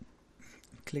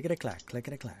Clickety-clack,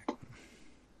 clickety-clack.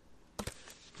 A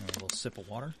little sip of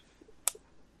water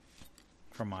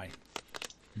from my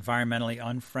environmentally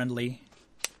unfriendly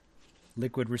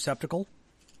liquid receptacle,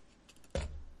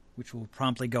 which will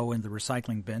promptly go in the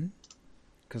recycling bin,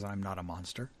 because I'm not a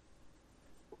monster.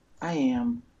 I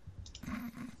am.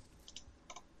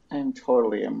 I'm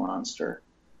totally a monster.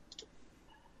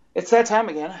 It's that time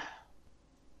again.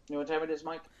 You know what time it is,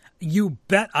 Mike? You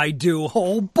bet I do.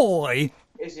 Oh, boy.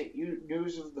 Is it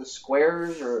News of the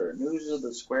Squares or News of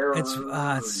the Square?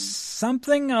 It's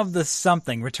something of the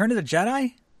something. Return of the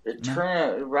Jedi?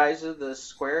 Rise of the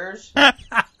Squares?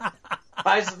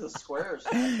 Rise of the Squares.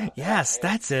 Yes,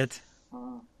 that's it.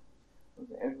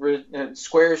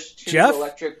 Squares 2 Jeff?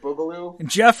 Electric Boogaloo?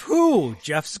 Jeff who?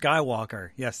 Jeff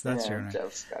Skywalker. Yes, that's your name.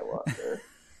 Jeff Skywalker.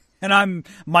 And I'm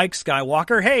Mike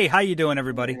Skywalker. Hey, how you doing,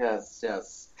 everybody? Yes.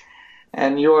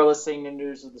 And you're listening to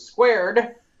News of the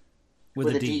Squared.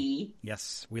 With a D.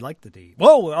 Yes, we like the D.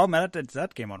 Whoa, oh man,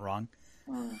 that came out wrong.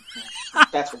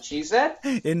 That's what she said?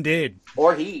 Indeed.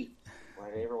 Or he.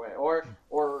 Whatever way.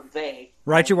 Or they.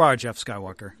 Right you are, Jeff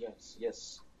Skywalker.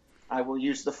 Yes. I will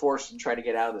use the Force and try to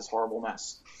get out of this horrible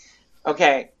mess.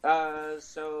 Okay,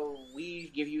 so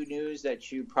we give you news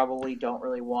that you probably don't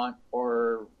really want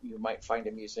or you might find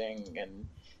amusing, and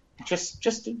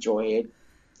just enjoy it.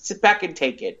 Sit back and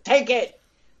take it. Take it!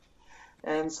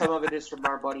 And some of it is from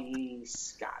our buddy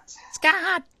Scott.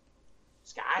 Scott!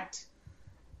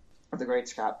 The great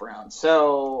Scott Brown.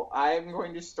 So I'm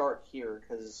going to start here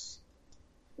because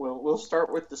we'll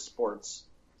start with the sports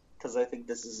because I think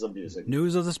this is amusing.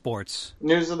 News of the sports.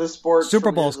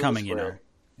 Super Bowl's coming, you know.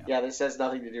 Yeah, this has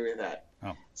nothing to do with that.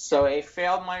 Oh. So a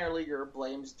failed minor leaguer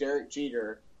blames Derek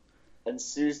Jeter and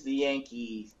sues the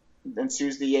Yankees and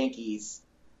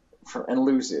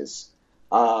loses.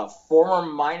 Former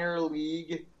minor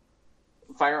leaguer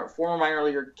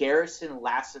Garrison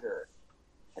Lassiter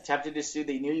attempted to sue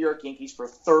the New York Yankees for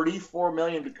 $34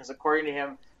 million because, according to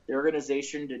him, the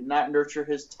organization did not nurture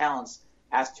his talents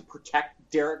as to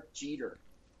protect Derek Jeter.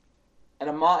 In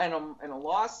a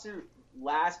lawsuit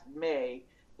last May,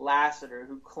 Lassiter,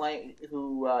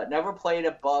 who never played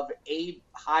above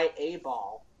high A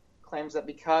ball, claims that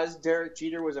because Derek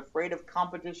Jeter was afraid of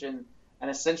competition and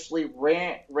essentially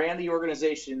ran the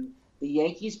organization, the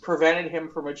Yankees prevented him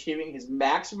from achieving his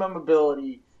maximum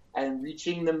ability and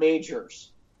reaching the majors.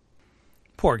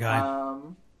 Poor guy.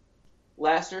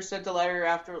 Lassiter sent a letter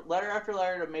after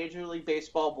letter to Major League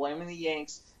Baseball blaming the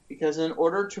Yanks because in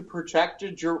order to protect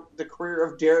the career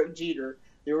of Derek Jeter,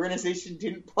 the organization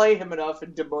didn't play him enough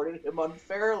and demoted him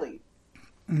unfairly.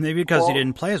 Maybe because he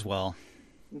didn't play as well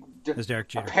as Derek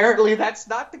Jeter. Apparently that's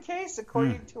not the case,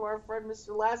 according to our friend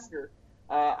Mr. Lassiter.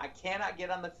 I cannot get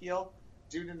on the field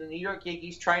due to the New York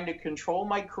Yankees trying to control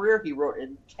my career, he wrote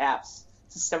in caps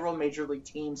to several major league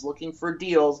teams looking for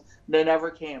deals that never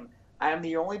came. I am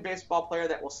the only baseball player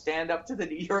that will stand up to the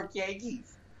New York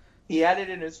Yankees. He added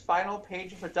in his final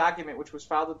page of a document which was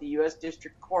filed with the U.S.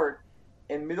 District Court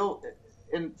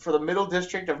for the Middle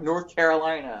District of North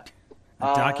Carolina.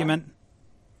 A document?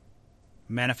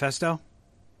 Manifesto?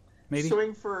 Maybe?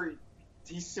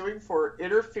 He's suing for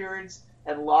interference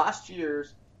and lost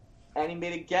years, and he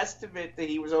made a guesstimate that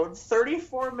he was owed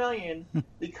 $34 million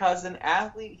because as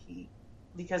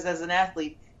an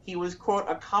athlete he was, quote,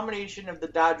 a combination of the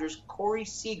Dodgers' Corey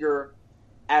Seager,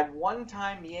 at one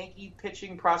time Yankee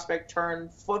pitching prospect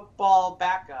turned football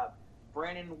backup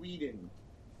Brandon Whedon.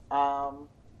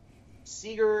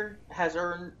 Seager has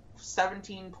earned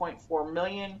 $17.4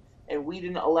 million and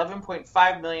Whedon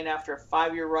 $11.5 million after a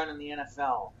 5-year run in the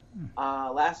NFL.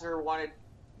 Lassiter wanted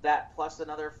that plus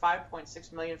another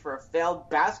 $5.6 million for a failed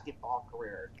basketball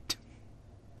career.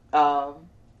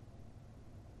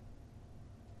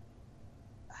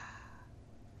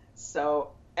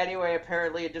 So anyway,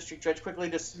 apparently a district judge quickly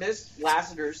dismissed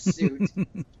Lassiter's suit,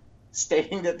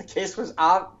 stating that the case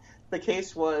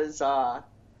was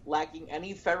lacking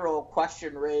any federal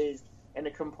question raised, and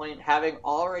the complaint having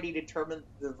already determined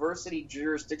the diversity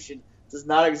jurisdiction does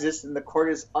not exist, and the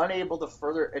court is unable to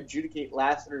further adjudicate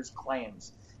Lassiter's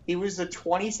claims. He was the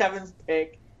 27th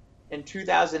pick in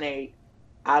 2008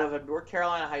 out of a North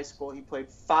Carolina high school. He played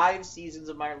 5 seasons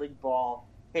of minor league ball,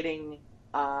 hitting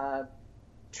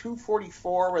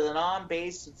 .244 with an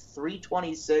on-base of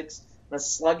 .326 and a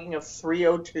slugging of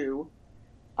 .302.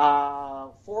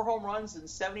 4 home runs and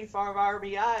 75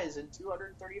 RBIs in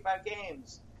 235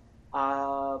 games.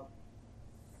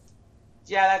 Yeah,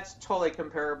 that's totally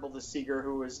comparable to Seager,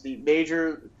 who was in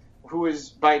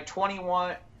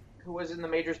the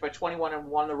majors by 21 and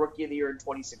won the Rookie of the Year in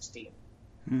 2016.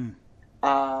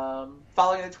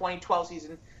 Following the 2012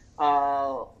 season,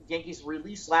 Yankees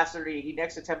released last Saturday. He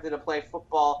next attempted to play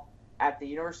football at the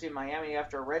University of Miami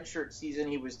after a redshirt season.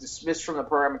 He was dismissed from the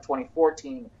program in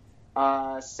 2014.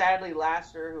 Sadly,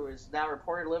 Laster, who is now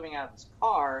reported living out of his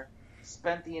car,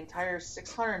 spent the entire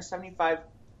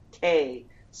 $675K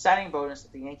signing bonus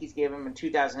that the Yankees gave him in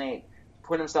 2008 to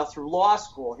put himself through law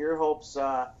school. Here hopes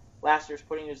Laster's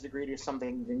putting his degree to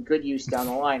something in good use down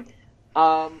the line.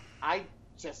 I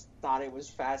just thought it was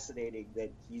fascinating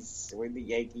that he's suing the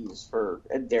Yankees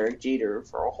and Derek Jeter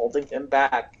for holding him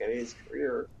back in his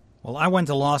career. Well, I went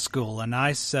to law school, and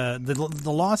I said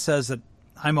the law says that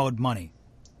I'm owed money.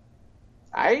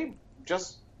 I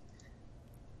just,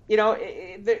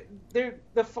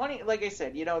 the funny, like I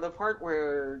said, the part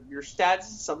where your stats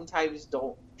sometimes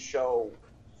don't show,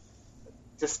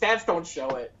 the stats don't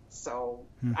show it. So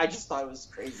I just thought it was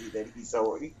crazy that he's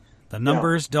owed. The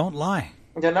numbers don't lie.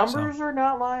 The numbers are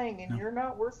not lying, and you're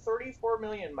not worth $34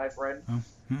 million, my friend.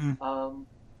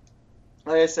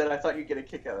 Like I said, I thought you'd get a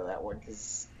kick out of that one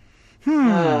because,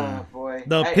 oh boy,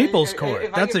 the People's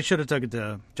Court. That's they should have took it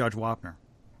to Judge Wapner.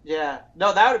 Yeah,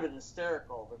 no, that would have been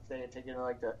hysterical if they had taken it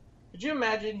like that. Could you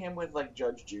imagine him with like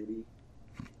Judge Judy?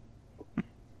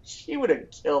 She would have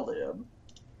killed him.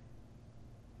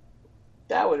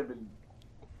 That would have been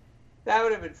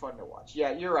fun to watch.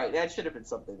 Yeah, you're right. That should have been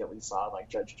something that we saw, like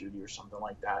Judge Judy or something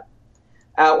like that.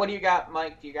 What do you got,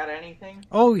 Mike? Do you got anything?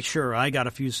 Oh, sure. I got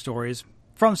a few stories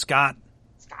from Scott.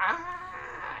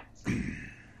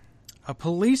 A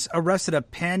police arrested a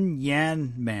Penn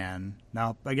man.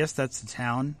 Now, I guess that's the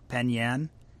town, Penn.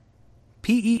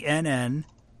 Pennyan.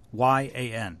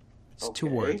 It's Okay. 2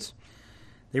 words.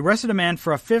 They arrested a man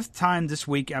for a 5th time this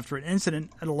week after an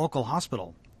incident at a local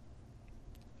hospital.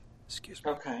 Excuse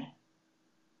me. Okay.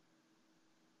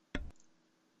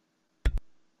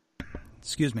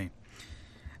 Excuse me.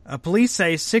 Police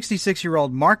say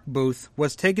 66-year-old Mark Booth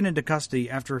was taken into custody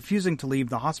after refusing to leave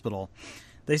the hospital.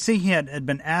 They say he had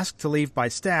been asked to leave by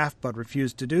staff but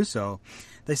refused to do so.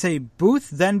 They say Booth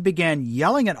then began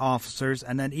yelling at officers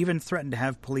and then even threatened to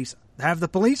have the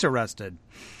police arrested.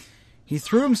 He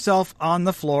threw himself on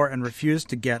the floor and refused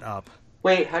to get up.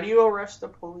 Wait, how do you arrest the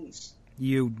police?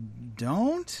 You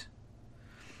don't?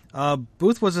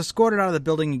 Booth was escorted out of the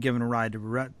building and given a ride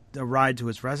to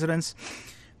his residence.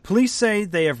 Police say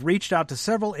they have reached out to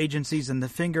several agencies in the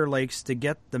Finger Lakes to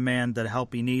get the man the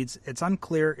help he needs. It's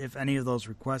unclear if any of those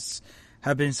requests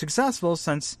have been successful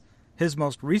since his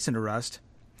most recent arrest.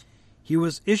 He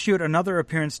was issued another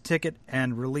appearance ticket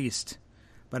and released.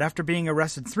 But after being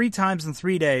arrested 3 times in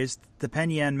 3 days, the Penn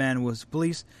man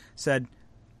police said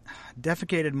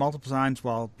defecated multiple times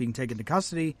while being taken to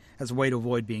custody as a way to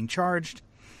avoid being charged.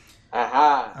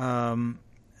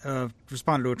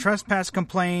 Responded to a trespass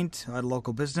complaint at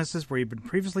local businesses where he'd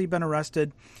previously been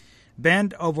arrested.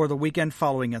 Banned over the weekend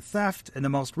following a theft. In the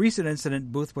most recent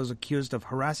incident, Booth was accused of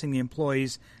harassing the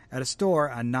employees at a store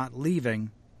and not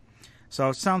leaving. So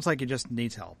it sounds like he just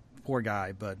needs help. Poor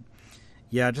guy, but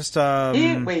yeah, just...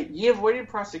 he avoided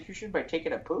prosecution by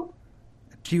taking a poop?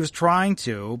 He was trying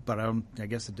to, but I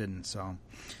guess it didn't, so...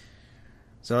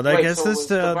 I guess this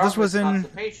was in...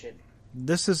 Constipation.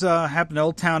 This is happened in the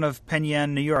old town of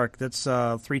Penn, New York. That's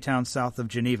 3 towns south of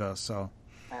Geneva. So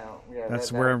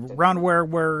that's around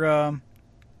where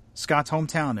Scott's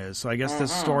hometown is. So I guess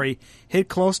this story hit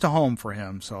close to home for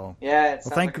him. So yeah, it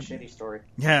sounds like a shitty story.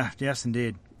 Yeah, yes,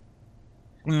 indeed.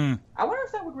 I wonder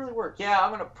if that would really work. Yeah,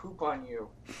 I'm gonna poop on you.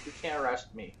 You can't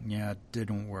arrest me. Yeah, it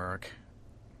didn't work.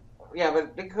 Yeah,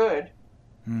 but it could.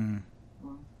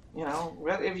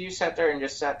 If you sat there and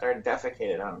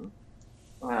defecated on.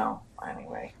 Well,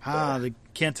 anyway. They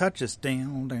can't touch us.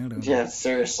 Down. Yeah,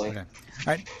 seriously. Okay. All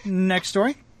right, next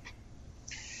story.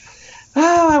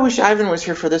 Oh, I wish Ivan was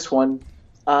here for this one.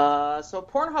 So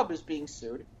Pornhub is being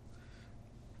sued.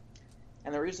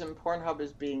 And the reason Pornhub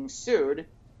is being sued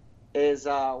is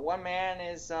one man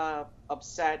is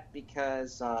upset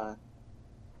because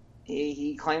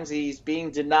he claims he's being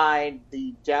denied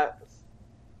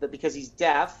because he's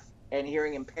deaf and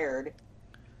hearing impaired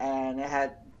and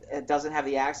it doesn't have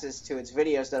the access to its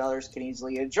videos that others can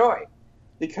easily enjoy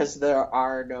because there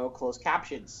are no closed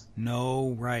captions.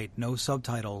 No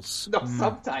subtitles. No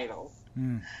subtitles.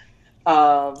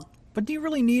 But do you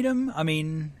really need them? I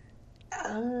mean,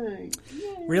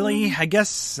 really? I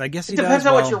guess he does. It depends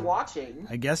on what you're watching.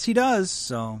 I guess he does.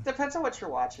 So depends on what you're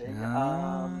watching.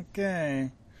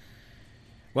 Okay.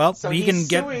 Well, so he can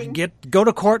go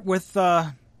to court with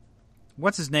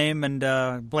what's his name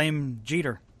and blame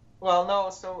Jeter. Well, no.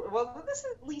 This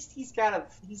at least he's got a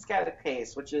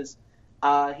case, which is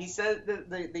he said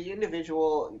that the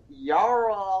individual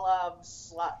Yaroslav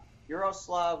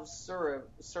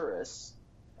Suris,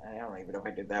 I don't even know if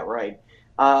I did that right.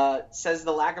 Says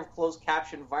the lack of closed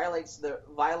caption violates the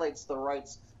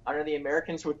rights under the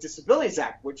Americans with Disabilities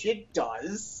Act, which it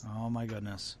does. Oh my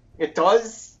goodness. It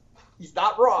does. He's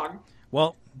not wrong.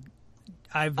 Well,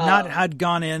 I've not had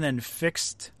gone in and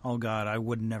fixed. Oh God, I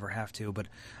would never have to, but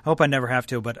I hope I never have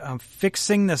to. But I'm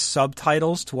fixing the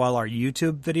subtitles to all our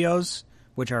YouTube videos,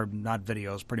 which are not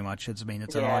videos, pretty much. It's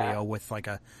an audio with like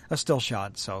a still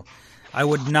shot. So I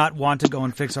would not want to go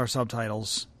and fix our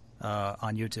subtitles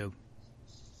on YouTube.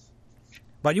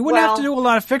 But you wouldn't have to do a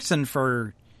lot of fixing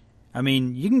for. I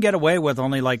mean, you can get away with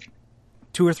only like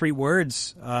 2 or 3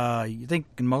 words. You think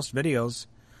in most videos,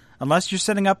 unless you're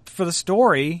setting up for the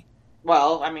story.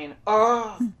 Well, I mean,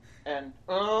 and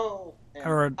or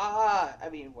I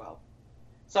mean, well.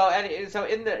 So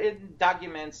in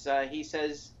documents, he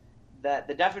says that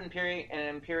the deaf and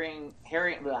hearing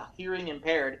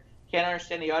impaired can't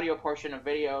understand the audio portion of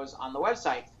videos on the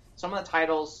website. Some of the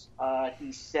titles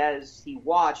he says he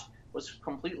watched was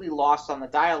completely lost on the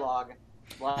dialogue.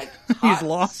 Like he's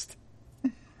lost.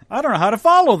 I don't know how to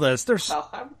follow this. Well,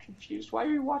 I'm confused. Why are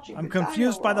you watching? I'm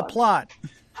confused by the plot.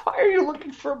 Why are you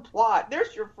looking for a plot?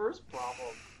 There's your first problem.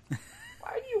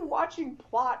 Why are you watching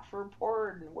plot for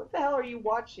porn? What the hell are you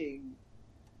watching?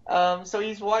 So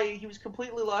he was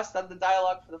completely lost on the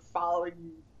dialogue for the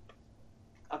following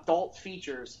adult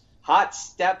features: hot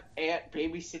step aunt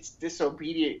babysits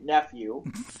disobedient nephew.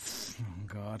 Oh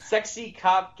God! Sexy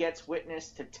cop gets witness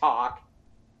to talk.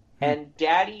 And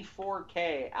Daddy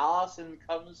 4K, Allison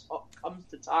comes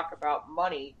to talk about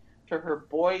money to her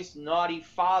boy's naughty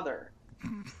father.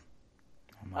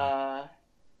 The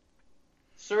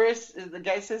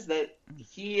guy says that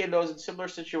he and those in similar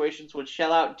situations would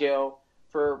shell out dough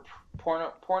for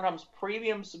Pornhub's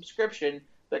premium subscription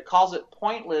that calls it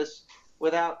pointless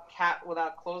without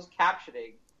closed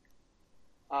captioning.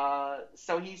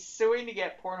 So he's suing to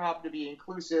get Pornhub to be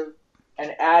inclusive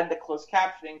and add the closed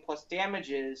captioning plus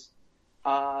damages.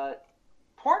 Pornhub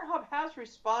has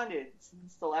responded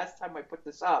since the last time I put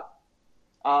this up.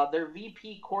 Their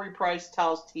VP, Corey Price,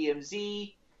 tells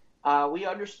TMZ, we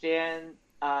understand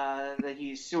that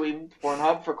he's suing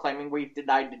Pornhub for claiming we've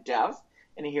denied the deaf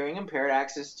and hearing impaired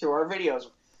access to our videos.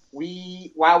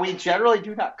 While we generally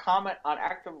do not comment on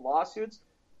active lawsuits,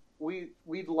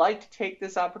 we'd like to take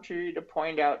this opportunity to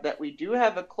point out that we do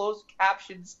have a closed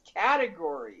captions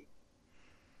category.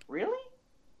 Really?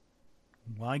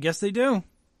 Well, I guess they do.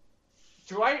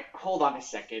 Hold on a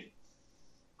second.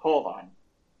 Hold on.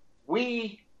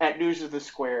 We at News of the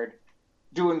Squared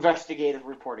do investigative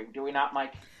reporting, do we not,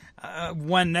 Mike?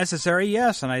 When necessary,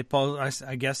 yes. And I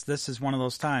guess this is one of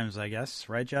those times, I guess.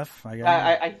 Right, Jeff?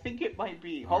 I think it might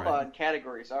be. Hold on.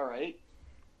 Categories. All right.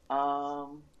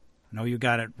 No, you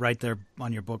got it right there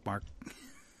on your bookmark.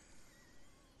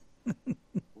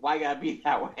 Why gotta be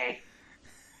that way?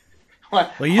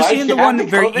 Well, you seem the one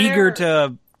very eager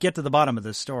to get to the bottom of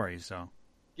this story, so.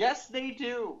 Yes, they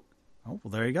do. Oh,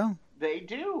 well, there you go. They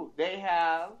do. They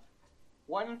have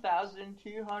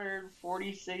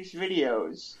 1,246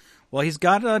 videos. Well, he's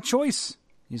got a choice.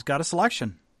 He's got a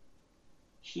selection.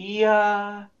 He's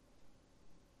got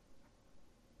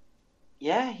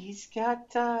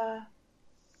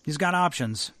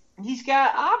options. He's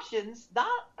got options,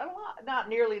 not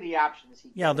nearly the options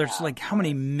he. Yeah, there's have, like how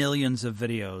many millions of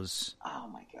videos? Oh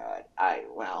my God!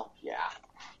 Yeah.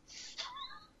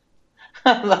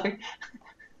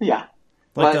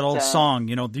 Like that old song,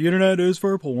 the internet is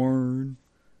for porn.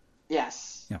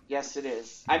 Yes. Yeah. Yes, it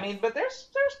is. I mean, but there's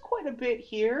quite a bit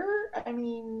here. I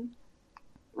mean,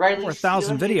 Riley. For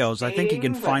 1,000 videos, I think you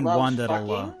can find one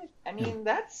that'll. I mean,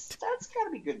 that's got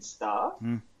to be good stuff.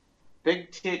 Mm.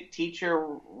 Big teacher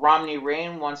Romney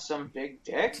Rain wants some big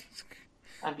dick.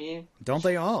 I mean, don't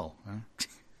they all?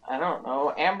 I don't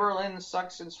know. Amberlynn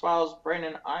sucks and swallows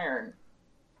Brandon Iron.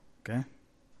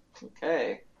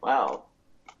 Okay. Wow.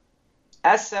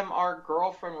 SMR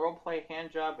girlfriend roleplay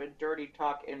handjob and dirty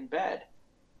talk in bed.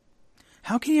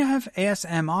 How can you have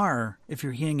ASMR if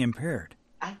you're hearing impaired?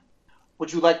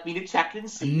 Would you like me to check and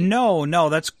see? No,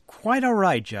 that's quite all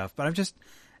right, Jeff. But I'm just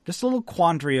a little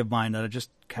quandary of mine that I just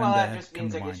kind of. Well, that just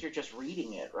means I guess you're just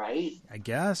reading it, right? I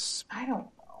guess. I don't know.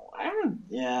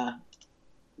 Yeah.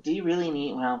 Do you really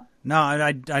need? Well. No,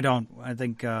 I don't. I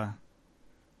think. Well,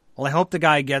 I hope the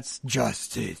guy gets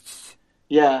justice.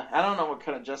 Yeah, I don't know what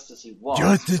kind of justice he wants.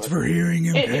 Justice for hearing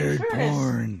impaired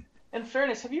porn. In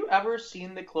fairness, have you ever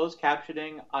seen the closed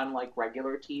captioning on like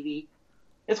regular TV?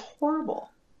 It's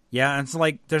horrible. Yeah, it's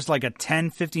like there's like a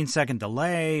 10-15 second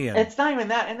delay. And it's not even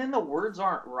that, and then the words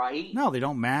aren't right. No, they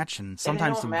don't match, and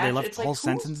sometimes they left whole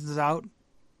sentences out.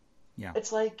 Yeah.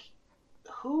 It's like,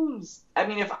 I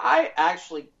mean, if I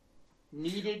actually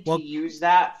needed to use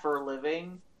that for a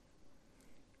living,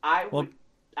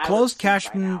 closed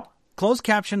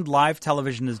captioned live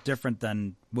television is different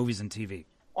than movies and TV.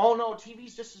 Oh no,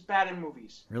 TV's just as bad in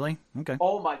movies. Really? Okay.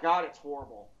 Oh my god, it's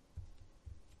horrible.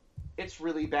 It's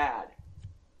really bad.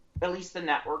 At least the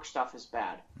network stuff is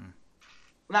bad.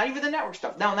 Not even the network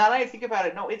stuff. No, now that I think about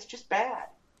it, no, it's just bad.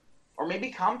 Or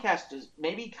maybe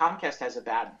Comcast has a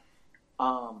bad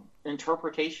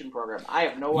interpretation program. I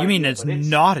have no idea. You mean it's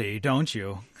naughty, don't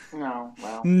you? No,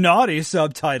 well. Naughty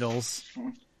subtitles.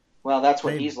 Well, that's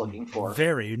what he's looking for.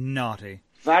 Very naughty.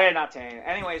 Very naughty.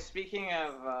 Anyway, speaking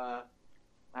of, I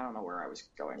don't know where I was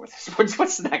going with this.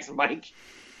 What's next, Mike?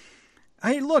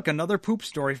 Hey, look, another poop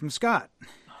story from Scott.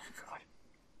 Oh, God.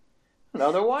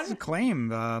 Another one? It's a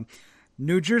claim.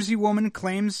 New Jersey woman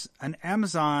claims an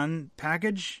Amazon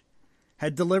package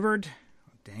had delivered.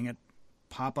 Oh, dang it.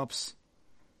 Pop-ups.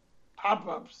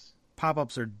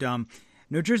 Pop-ups are dumb.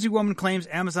 New Jersey woman claims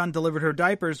Amazon delivered her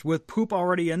diapers with poop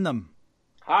already in them.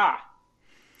 Well,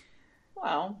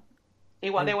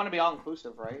 they want to be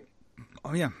all-inclusive, right?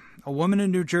 Oh, yeah. A woman in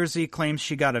New Jersey claims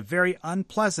she got a very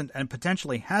unpleasant and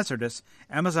potentially hazardous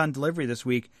Amazon delivery this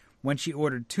week when she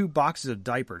ordered 2 boxes of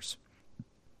diapers.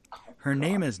 Her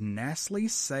name is Nassly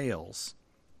Sales.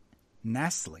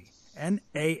 Nassly.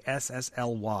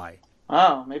 Nassly.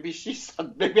 Oh, maybe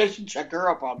I should check her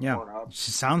up on Pornhub.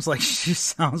 She sounds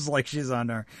like she's on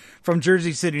there. From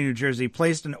Jersey City, New Jersey,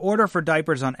 placed an order for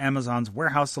diapers on Amazon's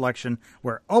warehouse selection,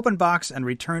 where open box and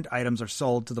returned items are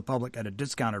sold to the public at a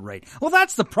discounted rate. Well,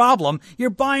 that's the problem. You're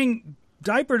buying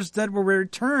diapers that were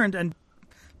returned, and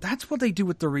that's what they do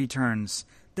with the returns.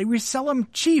 They resell them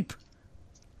cheap.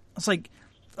 It's like,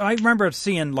 I remember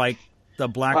seeing like the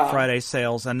Black Friday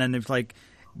sales, and then it's like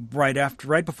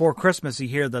right before Christmas, you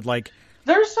hear that like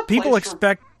people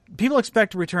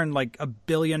expect to return like $1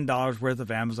 billion worth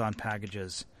of Amazon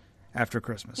packages after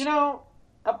Christmas. You know,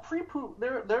 a pre-poop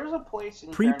there's a place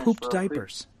in pre-pooped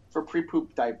diapers for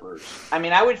pre-pooped diapers. I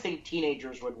mean, I would think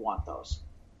teenagers would want those,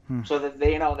 so that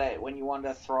they know that when you want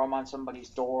to throw them on somebody's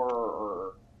door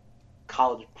or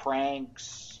college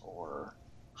pranks or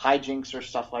hijinks or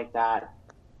stuff like that.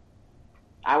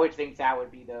 I would think that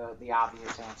would be the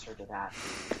obvious answer to that.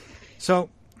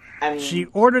 So, she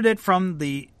ordered it from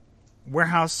the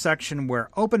warehouse section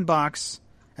where open box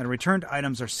and returned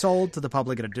items are sold to the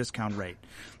public at a discount rate.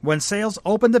 When sales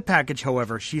opened the package,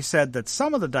 however, she said that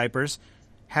some of the diapers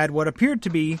had what appeared to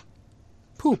be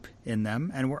poop in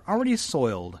them and were already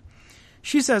soiled.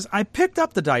 She says, I picked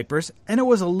up the diapers and it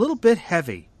was a little bit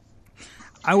heavy.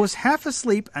 I was half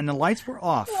asleep and the lights were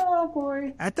off. Oh,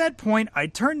 boy. At that point, I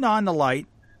turned on the light,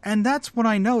 and that's when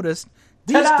I noticed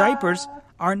these diapers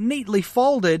are neatly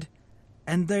folded,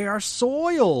 and they are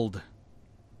soiled.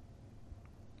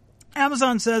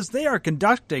 Amazon says they are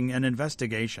conducting an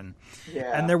investigation.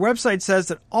 Yeah. And their website says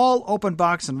that all open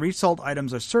box and resold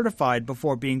items are certified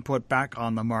before being put back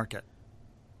on the market.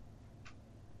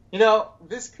 You know,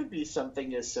 this could be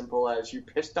something as simple as you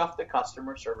pissed off the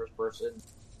customer service person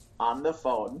on the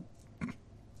phone,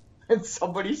 and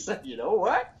somebody said, you know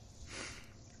what?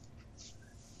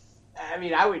 I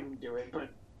mean, I wouldn't do it, but,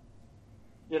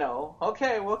 you know,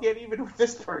 okay, we'll get even with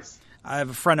this person. I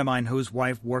have a friend of mine whose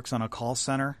wife works on a call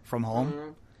center from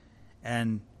home,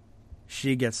 and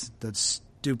she gets the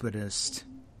stupidest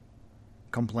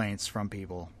complaints from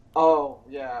people. Oh,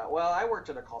 yeah. Well, I worked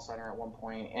at a call center at one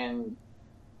point, and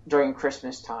during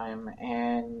Christmas time,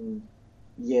 and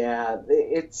yeah,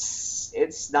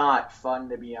 it's not fun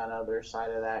to be on the other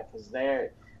side of that, because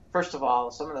first of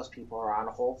all, some of those people are on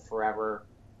hold forever.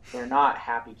 They're not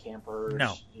happy campers.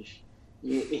 No.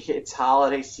 It's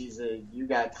holiday season. You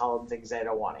got to tell them things they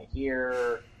don't want to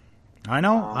hear. I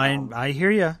know. I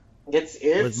hear you.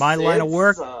 With my line of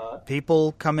work,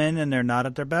 people come in and they're not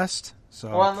at their best. So.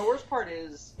 Well, and the worst part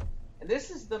is, and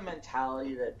this is the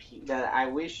mentality that I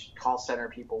wish call center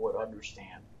people would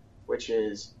understand, which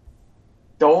is,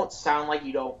 don't sound like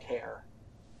you don't care.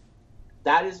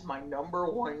 That is my number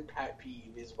one pet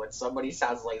peeve, is when somebody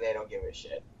sounds like they don't give a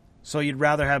shit. So you'd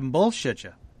rather have them bullshit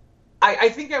you? I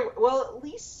think at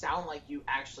least sound like you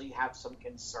actually have some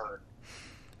concern.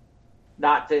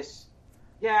 Not this,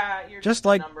 you're just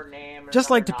like number name.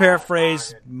 Just like to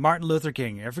paraphrase Martin Luther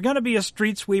King, if you're going to be a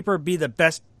street sweeper, be the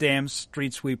best damn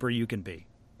street sweeper you can be.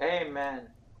 Amen.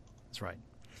 That's right.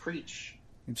 Preach.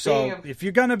 So if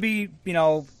you're going to be,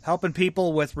 helping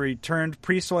people with returned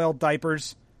pre-soiled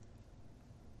diapers,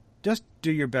 just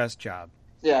do your best job.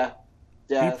 Yeah.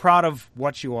 Be proud of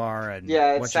what you are. And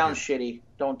it sounds shitty.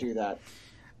 Don't do that.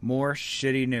 More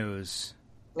shitty news.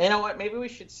 You know what? Maybe we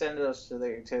should send those to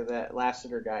that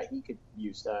Lassiter guy. He could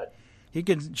use that.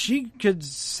 She could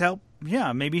help.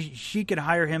 Yeah, maybe she could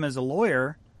hire him as a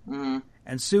lawyer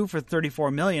and sue for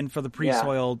 $34 million for the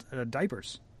pre-soiled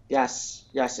diapers. Yes,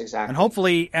 exactly. And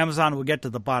hopefully Amazon will get to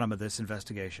the bottom of this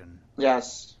investigation.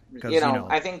 Yes.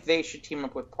 I think they should team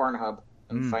up with Pornhub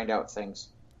and find out things.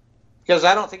 Because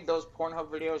I don't think those Pornhub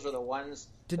videos are the ones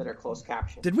that are closed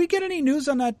captioned. Did we get any news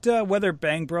on that, whether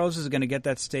Bang Bros is going to get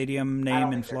that stadium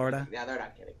name in Florida? They're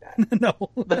not getting that. No.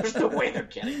 There's no way they're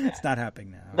getting that. It's not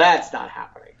happening now. That's not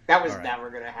happening. That was never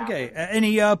going to happen. Okay.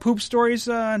 Any poop stories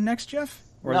next, Jeff?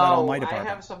 Or no, is that all my department?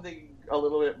 I have something a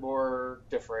little bit more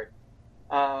different,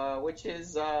 which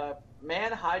is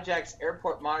man hijacks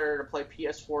airport monitor to play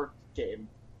PS4 game.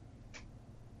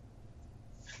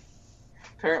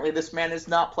 Apparently, this man is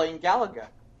not playing Galaga.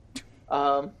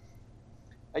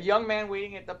 A young man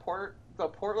waiting at the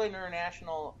Portland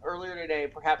International earlier today,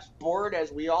 perhaps bored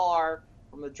as we all are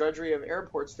from the drudgery of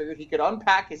airports, figured he could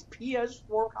unpack his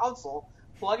PS4 console,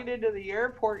 plug it into the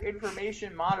airport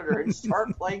information monitor, and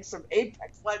start playing some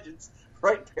Apex Legends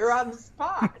right there on the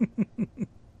spot.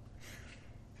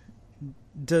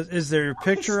 Is there a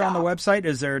picture on the website?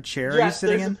 Is there a chair he's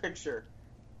sitting in? Yes, there's a picture.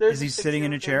 Is he sitting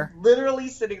in a chair? Literally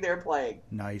sitting there playing.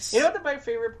 Nice. You know what my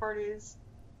favorite part is?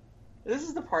 This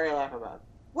is the part I laugh about.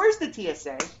 Where's the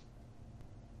TSA?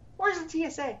 Where's the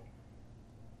TSA?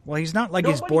 Well, he's not like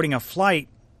he's boarding a flight,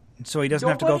 so he doesn't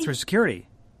have to go through security.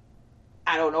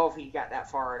 I don't know if he got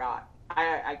that far or not.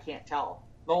 I can't tell.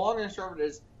 The long and short of it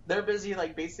is they're busy,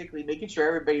 like, basically making sure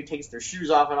everybody takes their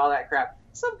shoes off and all that crap.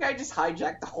 Some guy just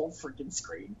hijacked the whole freaking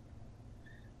screen.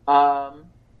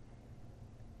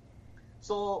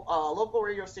 So, local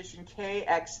radio station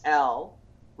KXL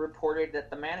reported that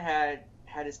the man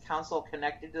had his console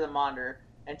connected to the monitor,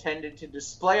 intended to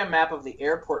display a map of the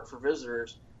airport for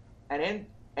visitors. An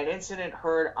incident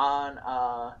heard on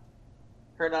a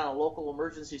local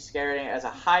emergency scanning as a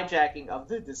hijacking of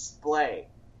the display.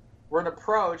 When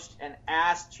approached and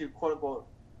asked to quote unquote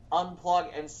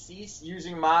unplug and cease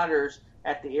using monitors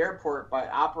at the airport by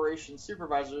operations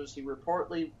supervisors, he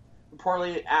reportedly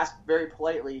asked very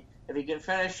politely if he can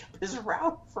finish his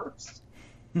route first.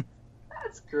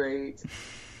 That's great.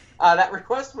 That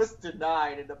request was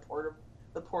denied, and the Port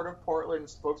of Portland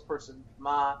spokesperson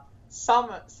Ma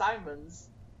Simons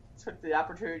took the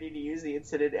opportunity to use the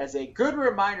incident as a good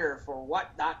reminder for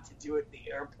what not to do at the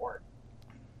airport.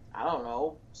 I don't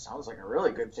know. Sounds like a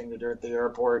really good thing to do at the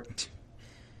airport.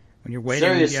 When you're waiting,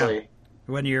 seriously. Yeah,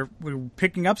 when you're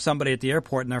picking up somebody at the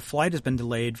airport and their flight has been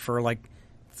delayed for like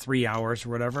 3 hours or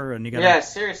whatever, and you got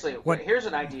seriously. Here's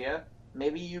an idea.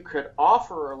 Maybe you could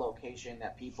offer a location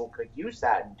that people could use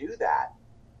that and do that.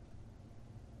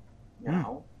 You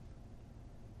know?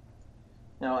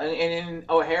 And in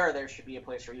O'Hare, there should be a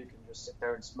place where you can just sit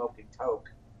there and smoke and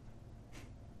toke,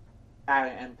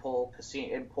 and pull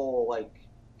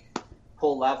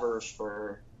levers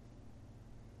for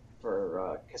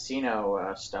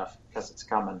casino stuff because it's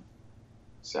coming.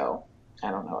 So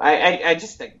I don't know. I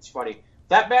just think it's funny.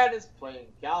 That man is playing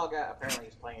Galaga. Apparently,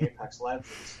 he's playing Apex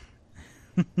Legends.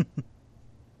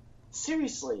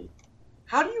 Seriously,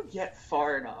 how do you get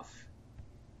far enough?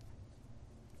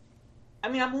 I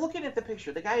mean, I'm looking at the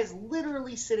picture. The guy is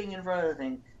literally sitting in front of the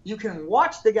thing. You can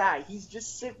watch the guy. He's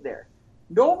just sitting there.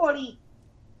 Nobody.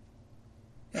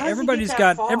 Everybody's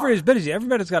busy.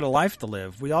 Everybody's got a life to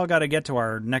live. We all got to get to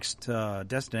our next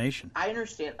destination. I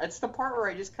understand. It's the part where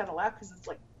I just kind of laugh because it's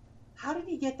like, how did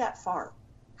he get that far?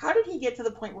 How did he get to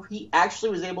the point where he actually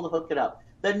was able to hook it up?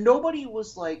 That nobody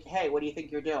was like, hey, what do you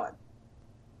think you're doing?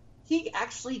 He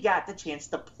actually got the chance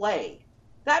to play.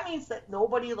 That means that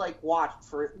nobody watched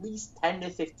for at least 10 to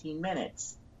 15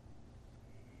 minutes.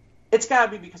 It's got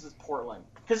to be because it's Portland.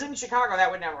 Because in Chicago,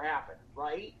 that would never happen,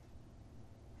 right?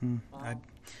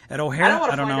 At O'Hare, I don't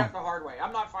want to find out the hard way.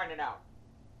 I'm not finding out.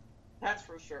 That's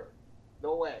for sure.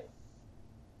 No way.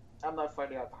 I'm not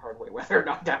finding out the hard way whether or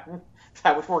not that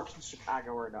would work in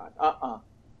Chicago or not.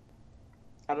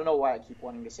 I don't know why I keep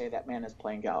wanting to say that man is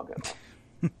playing Galaga.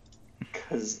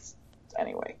 Because,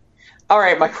 anyway. All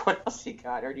right, Mike, what else you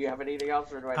got? Or do you have anything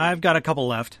else? Or do I've got a couple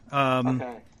left.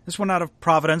 Okay. This one out of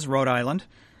Providence, Rhode Island.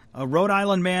 A Rhode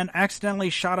Island man accidentally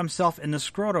shot himself in the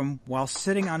scrotum while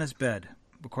sitting on his bed,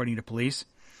 according to police.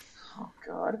 Oh,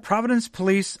 God. Providence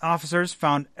police officers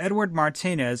found Edward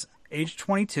Martinez, age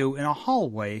 22, in a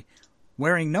hallway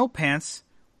wearing no pants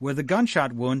with a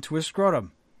gunshot wound to his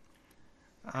scrotum.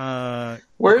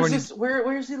 Where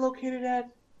is he located at?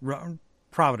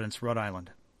 Providence, Rhode Island.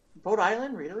 Rhode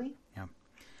Island, really? Yeah.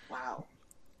 Wow.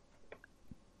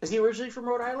 Is he originally from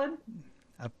Rhode Island?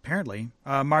 Apparently.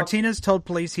 Martinez told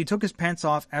police he took his pants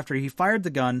off after he fired the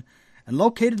gun and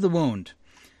located the wound.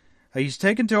 He's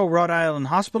taken to a Rhode Island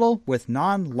hospital with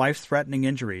non-life-threatening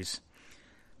injuries.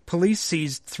 Police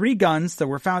seized 3 guns that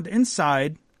were found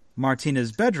inside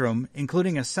Martinez's bedroom,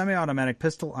 including a semi-automatic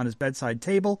pistol on his bedside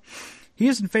table. He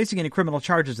isn't facing any criminal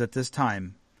charges at this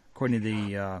time, according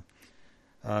to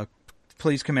the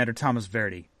police commander Thomas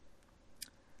Verdi.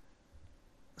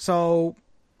 So,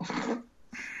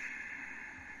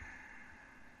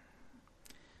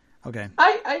 okay.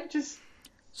 I just.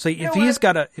 So if he's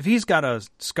got a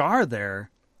scar there,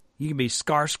 you can be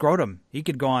Scar Scrotum. He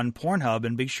could go on Pornhub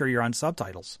and be sure you're on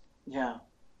subtitles. Yeah,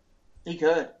 he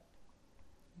could.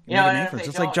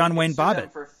 It's like John Wayne Bobbitt.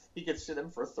 He could sue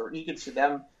them for He could sue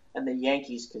them and the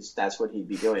Yankees because that's what he'd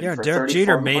be doing. Yeah, for Derek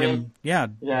Jeter made him. Yeah,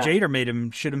 Jeter made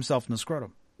him shoot himself in the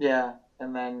scrotum. Yeah,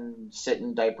 and then sit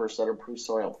in diapers that are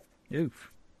pre-soiled.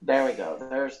 Oof. There we go.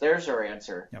 There's our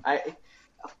answer. Yep. I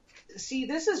see.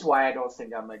 This is why I don't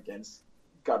think I'm against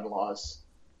gun laws.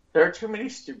 There are too many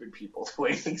stupid people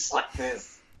doing things like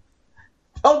this.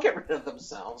 They'll get rid of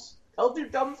themselves. They'll do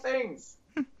dumb things.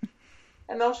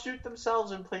 And they'll shoot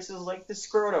themselves in places like the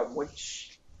scrotum,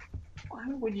 which... Why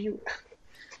would you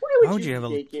have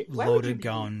a loaded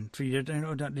gun?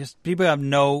 Just people have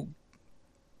no...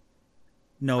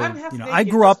 I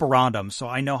grew up around them, so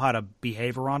I know how to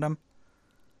behave around them.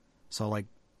 So,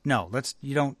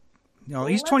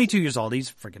 he's 22 years old. He's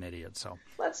a freaking idiot, so...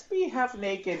 Let's be half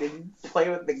naked and play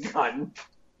with the gun.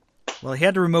 Well, he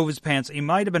had to remove his pants. He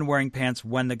might have been wearing pants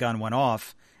when the gun went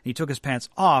off. He took his pants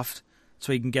off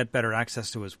so he can get better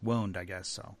access to his wound, I guess,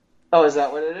 so... Oh, is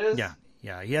that what it is?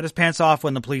 Yeah. He had his pants off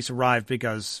when the police arrived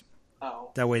because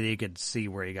that way they could see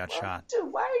where he got shot.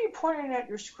 Dude, why are you pointing at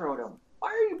your scrotum? Why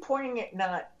are you pointing at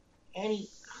not any...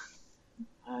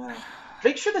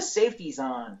 make sure the safety's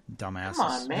on. Dumbasses.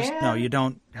 Come on, man. No, you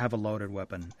don't have a loaded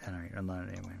weapon.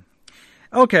 Anyway.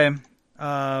 Okay.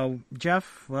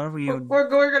 Jeff, what are you... We're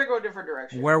going to go a different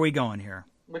direction. Where are we going here?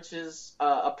 Which is,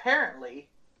 apparently,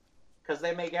 because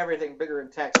they make everything bigger in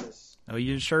Texas. Oh,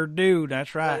 you sure do.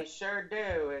 That's right. They sure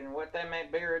do. And what they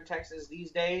make bigger in Texas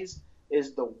these days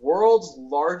is the world's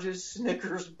largest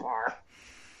Snickers bar.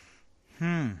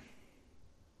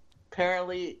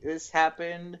 Apparently, this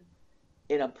happened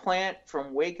in a plant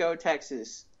from Waco,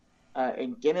 Texas.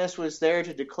 And Guinness was there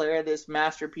to declare this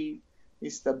masterpiece.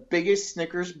 It's the biggest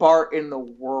Snickers bar in the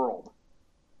world.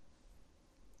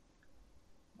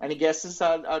 Any guesses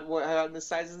on the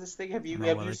size of this thing? Have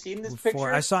you seen this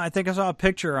picture? I think I saw a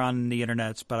picture on the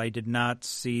internet, but I did not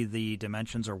see the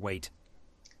dimensions or weight.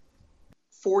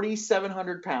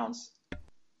 4,700 pounds.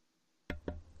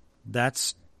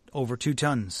 That's over 2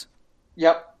 tons.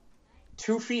 Yep.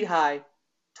 2 feet high,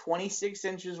 26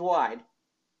 inches wide.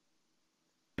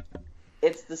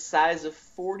 It's the size of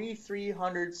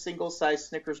 4,300 single-size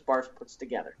Snickers bars put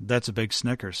together. That's a big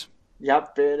Snickers.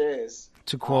 Yep, it is.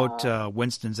 To quote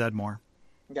Winston Zedmore.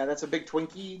 Yeah, that's a big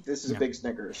Twinkie. This is a big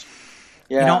Snickers.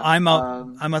 Yeah, I'm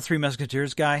a Three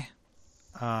Musketeers guy.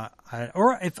 I'd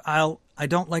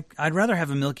rather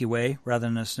have a Milky Way rather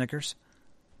than a Snickers.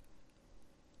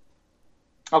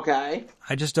 Okay.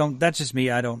 I just don't. That's just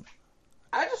me. I don't.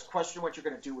 I just question what you're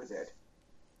going to do with it.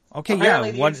 Okay,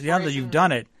 apparently now that you've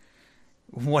done it,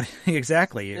 what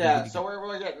exactly? Yeah, so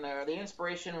we're getting there. The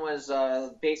inspiration was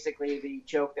basically the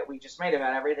joke that we just made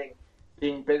about everything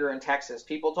being bigger in Texas.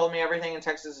 People told me everything in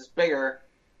Texas is bigger,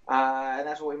 and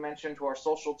that's what we mentioned to our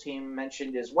social team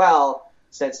mentioned as well,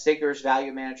 said Snickers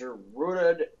value manager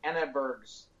Rudolf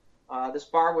Ennebergs.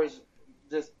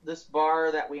 This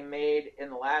bar that we made in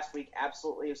the last week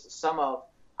absolutely is the sum of,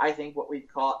 I think, what we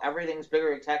call everything's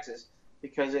bigger in Texas,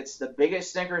 because it's the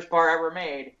biggest Snickers bar ever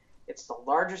made. It's the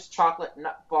largest chocolate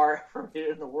nut bar ever made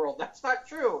in the world. That's not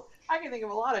true. I can think of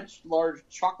a lot of large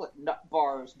chocolate nut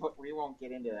bars, but we won't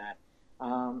get into that.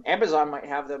 Amazon might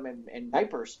have them in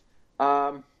diapers.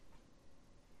 The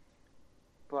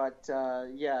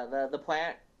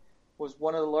plant was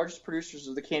one of the largest producers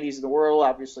of the candies in the world,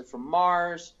 obviously from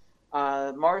Mars.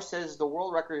 Mars says the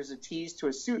world record is a tease to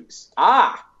a suit.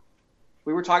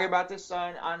 We were talking about this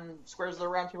on Squares of the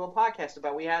Roundtable podcast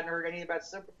about we hadn't heard anything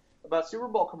about Super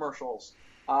Bowl commercials.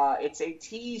 It's a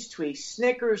tease to a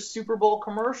Snickers Super Bowl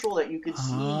commercial that you could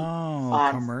see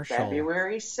on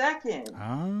February 2nd.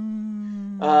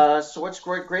 So what's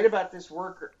great about this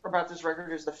record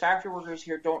is the factory workers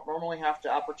here don't normally have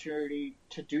the opportunity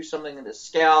to do something in this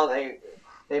scale. They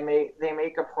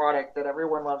make a product that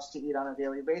everyone loves to eat on a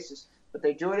daily basis, but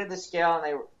they do it at the scale,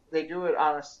 and they do it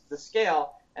on the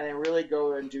scale, and they really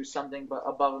go and do something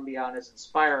above and beyond as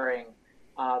inspiring.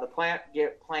 The plant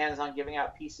plans on giving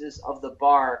out pieces of the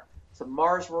bar to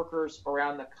Mars workers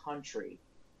around the country.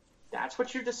 That's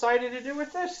what you decided to do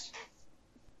with this?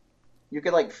 You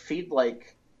could feed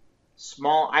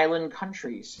small island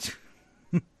countries.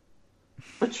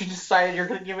 But you decided you're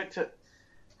going to give it to...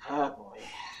 Oh, boy.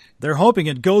 They're hoping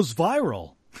it goes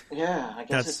viral. Yeah, I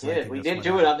guess it did. We did what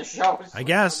do it on the show. So I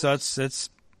guess so. It's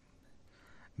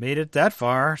made it that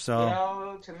far. So you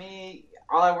know, to me,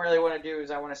 all I really want to do is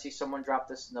I want to see someone drop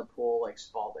this in the pool like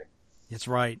Spalding it's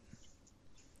right.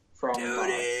 from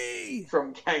Duty.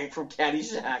 from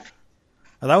Caddyshack.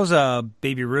 Oh, that was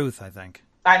Baby Ruth, I think.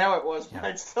 I know it was, but Yeah.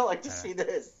 I'd still like to see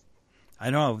this. I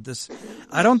know this.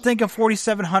 I don't think a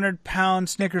 4,700-pound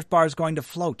Snickers bar is going to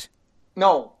float.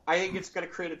 No, I think it's going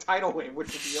to create a tidal wave,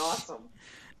 which would be awesome.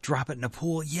 Drop it in a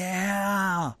pool.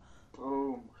 Yeah.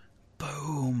 Boom.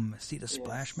 Boom. See the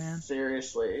splash, man?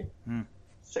 Seriously.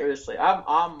 Seriously. I'm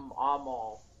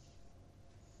all.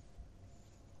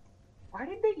 Why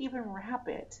did they even wrap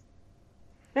it?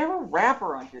 They have a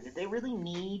wrapper on here. Did they really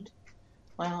need...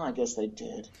 Well, I guess they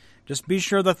did. Just be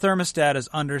sure the thermostat is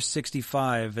under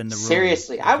 65 in the room.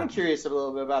 Seriously. I'm curious a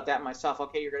little bit about that myself.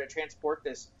 Okay, you're going to transport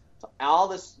this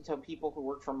to people who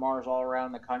work for Mars all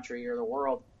around the country or the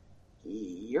world.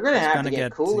 You're going to have to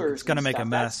get coolers. It's going to make stuff. a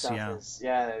mess,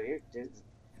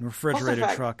 Refrigerated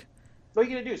truck. What are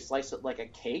you going to do? Slice it like a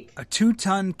cake? A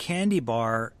 2-ton candy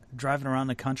bar driving around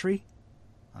the country?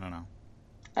 I don't know.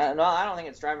 No, I don't think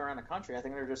it's driving around the country. I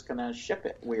think they're just going to ship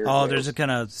it weird. Oh, they're just going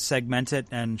to segment it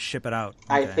and ship it out.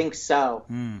 Okay. I think so.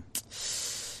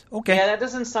 Okay. Yeah, that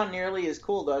doesn't sound nearly as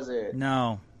cool, does it?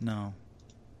 No. Like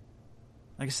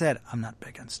I said, I'm not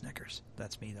big on Snickers.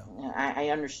 That's me, though. Yeah, I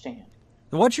understand.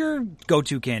 What's your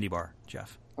go-to candy bar,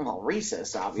 Jeff? Well,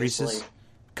 Reese's, obviously. Reese's?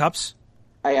 Cups?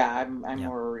 I'm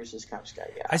more a Reese's Cups guy,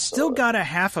 yeah. I still got a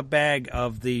half a bag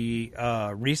of the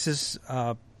Reese's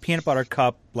peanut butter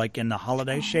cup, like in the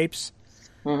holiday shapes.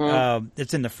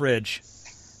 It's in the fridge.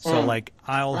 So, like,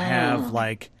 I'll have,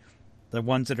 like, the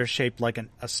ones that are shaped like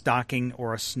a stocking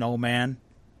or a snowman.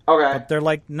 Okay. But they're,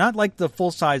 like, not like the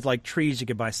full-size, like, trees you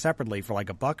could buy separately for, like,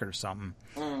 $1 or something.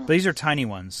 But these are tiny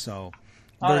ones, so...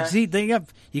 But see,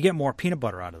 you get more peanut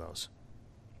butter out of those.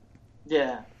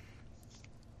 Yeah.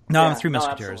 No, I'm Three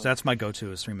Musketeers. Absolutely. That's my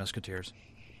go-to is Three Musketeers.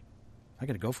 I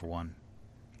got to go for one.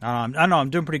 I know I'm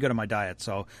doing pretty good on my diet,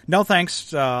 so no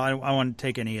thanks. I won't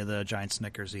take any of the giant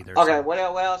Snickers either. Okay, so. what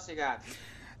else you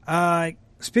got?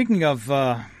 Speaking of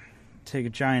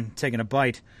taking a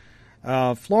bite,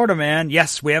 Florida man.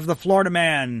 Yes, we have the Florida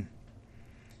man.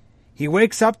 He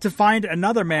wakes up to find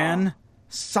another man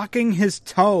sucking his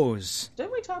toes.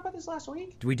 Didn't we talk about this last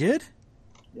week? We did?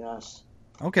 Yes.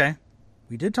 Okay.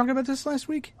 We did talk about this last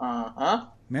week? Uh-huh.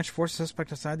 Match force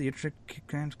suspect outside the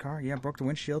Intricate car. Yeah, broke the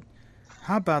windshield.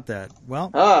 How about that?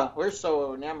 Well, we're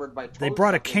so enamored by toes. they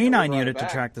brought a canine unit to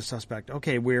track the suspect.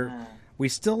 Okay, we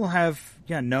still have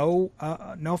no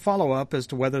follow-up as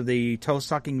to whether the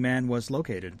toe-sucking man was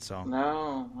located. So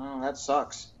No, that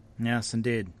sucks. Yes,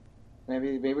 indeed.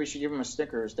 Maybe we should give him a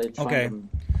Snickers. They'd find Okay. him.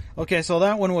 Okay, so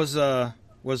that one was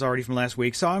already from last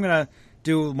week. So I'm going to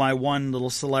do my one little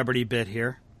celebrity bit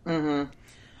here. Mm-hmm.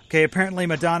 Okay, apparently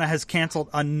Madonna has canceled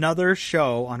another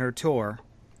show on her tour.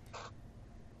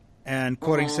 And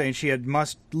quoting saying she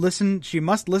must listen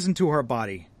to her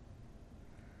body.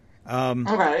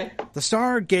 Okay. The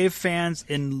star gave fans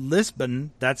in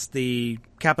Lisbon, that's the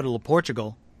capital of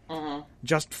Portugal,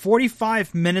 just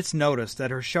 45 minutes notice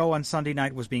that her show on Sunday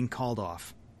night was being called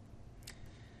off.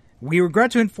 We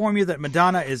regret to inform you that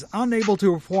Madonna is unable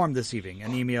to perform this evening.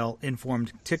 An email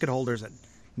informed ticket holders at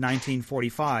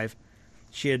 19:45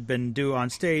 she had been due on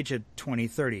stage at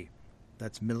 20:30.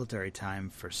 That's military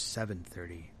time for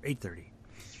 8:30.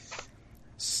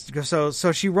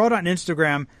 So she wrote on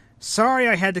Instagram, "Sorry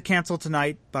I had to cancel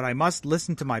tonight, but I must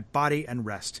listen to my body and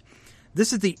rest."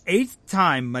 This is the 8th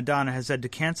time Madonna has had to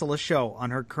cancel a show on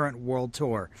her current world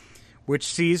tour, which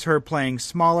sees her playing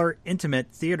smaller, intimate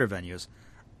theater venues.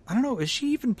 I don't know, is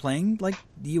she even playing, like,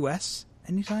 the U.S.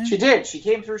 anytime? She did. She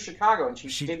came through Chicago, and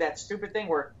she did that stupid thing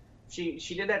where she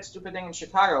did that stupid thing in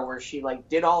Chicago where she, like,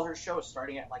 did all her shows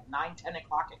starting at, like, 9, 10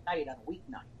 o'clock at night on a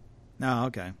weeknight. Oh,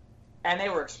 okay. And they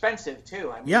were expensive,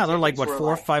 too. I mean, yeah, they're like, what,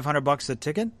 $400-500 a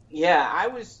ticket? Yeah, I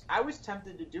was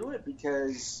tempted to do it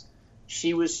because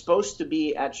she was supposed to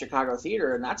be at Chicago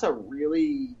Theater, and that's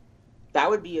that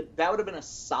would have been a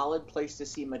solid place to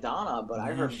see Madonna, but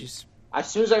I heard as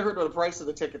soon as I heard the price of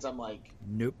the tickets, I'm like,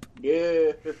 nope.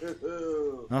 No.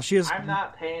 Well, she is. I'm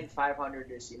not paying $500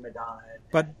 to see Madonna.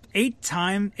 But 8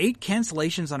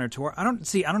 cancellations on her tour. I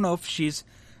don't know if she's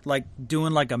like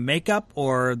doing like a makeup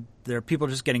or there people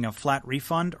just getting a flat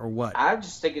refund or what. I'm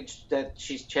just thinking that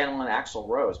she's channeling Axl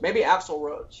Rose. Maybe Axl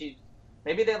Rose.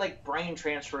 Maybe they like brain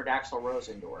transferred Axl Rose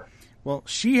into her. Well,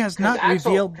 she has not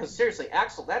revealed. Because seriously,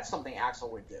 Axl, that's something Axl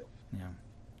would do. Yeah.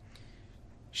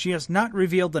 She has not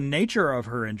revealed the nature of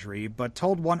her injury, but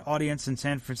told one audience in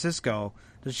San Francisco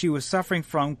that she was suffering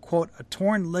from, quote, a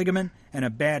torn ligament and a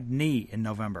bad knee in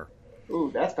November. Ooh,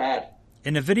 that's bad.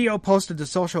 In a video posted to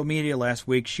social media last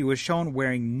week, she was shown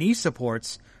wearing knee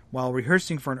supports while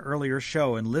rehearsing for an earlier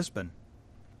show in Lisbon.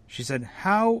 She said,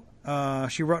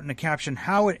 she wrote in a caption,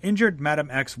 how an injured Madam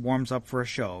X warms up for a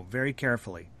show, very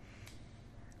carefully.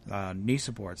 Knee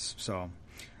supports, so...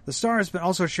 The star has been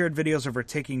also shared videos of her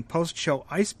taking post-show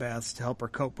ice baths to help her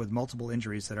cope with multiple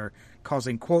injuries that are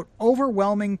causing, quote,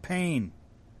 overwhelming pain.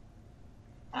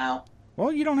 Wow.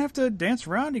 Well, you don't have to dance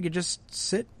around. You could just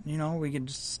sit, we can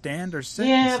just stand or sit.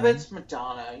 Yeah, but it's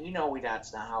Madonna.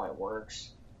 That's not how it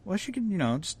works. Well, she could,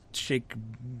 just shake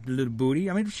a little booty.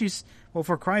 I mean,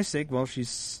 for Christ's sake,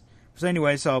 she's... So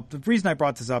anyway, so the reason I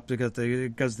brought this up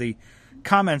because the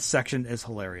comments section is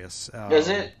hilarious. Is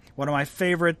it? One of my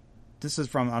favorite... This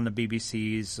is on the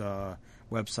BBC's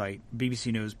website,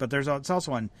 BBC News, but it's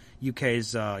also on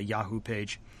UK's Yahoo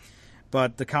page.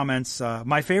 But the comments,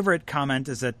 my favorite comment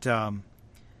is that the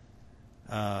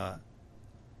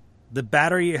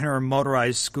battery in her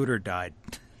motorized scooter died.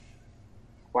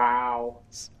 Wow.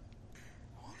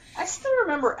 I still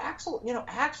remember Axl.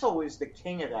 Axl was the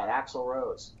king of that. Axl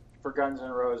Rose for Guns N'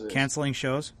 Roses. Canceling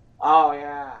shows? Oh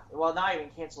yeah. Well, not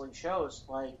even canceling shows.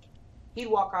 Like, he'd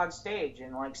walk on stage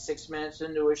and 6 minutes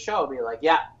into a show, be like,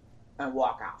 "Yeah," and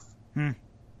walk off.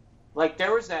 Like,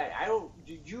 there was that.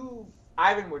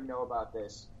 Ivan would know about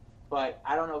this, but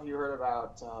I don't know if you heard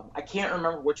about. I can't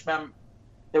remember which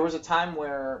there was a time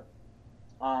where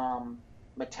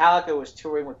Metallica was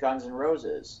touring with Guns N'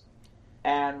 Roses,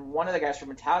 and one of the guys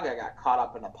from Metallica got caught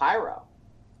up in a pyro.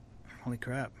 Holy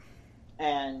crap!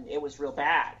 And it was real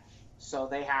bad, so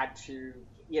they had to,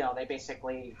 they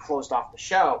basically closed off the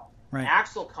show. Right.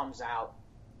 Axl comes out,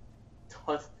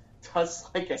 does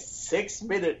like a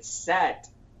 6-minute set,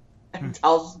 and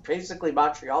tells basically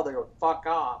Montreal to go fuck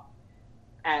off,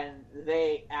 and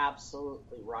they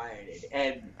absolutely rioted,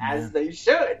 and as they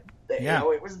should.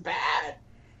 It was bad.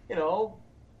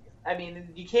 I mean,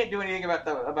 you can't do anything about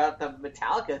the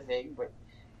Metallica thing, but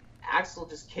Axl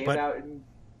just came out and.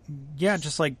 Yeah,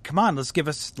 just come on, let's give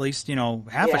us at least,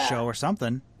 half a show or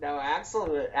something. No,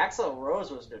 Axl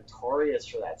Rose was notorious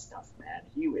for that stuff, man.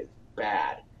 He was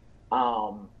bad.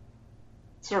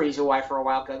 It's the reason why for a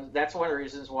while, that's one of the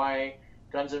reasons why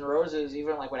Guns N' Roses,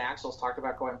 even when Axl's talked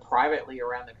about going privately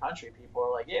around the country, people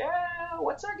are like, yeah,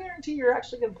 what's our guarantee you're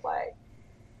actually going to play?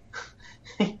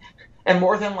 And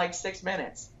more than 6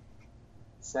 minutes.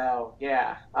 So,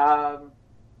 yeah.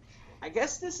 I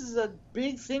guess this is a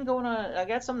big thing going on. I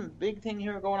got some big thing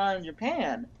here going on in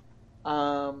Japan.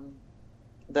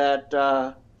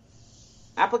 That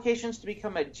applications to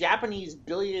become a Japanese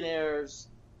billionaire's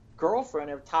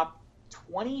girlfriend have topped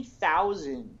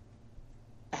 20,000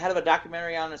 ahead of a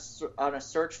documentary on a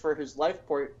search for his life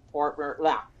partner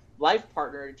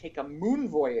to take a moon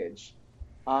voyage.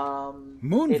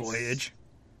 Voyage?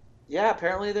 Yeah,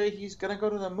 apparently he's going to go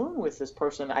to the moon with this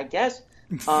person, I guess.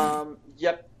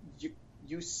 Yep.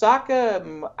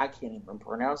 Yusaka, I can't even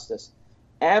pronounce this.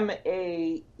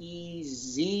 Maezawa.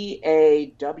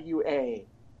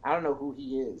 I don't know who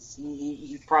he is.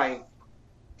 He's probably.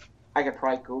 I could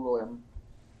probably Google him.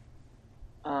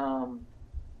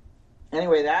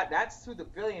 Anyway, that's who the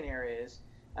billionaire is.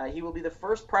 He will be the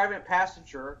first private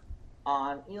passenger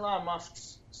on Elon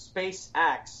Musk's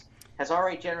SpaceX. Has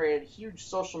already generated huge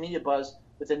social media buzz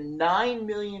with a $9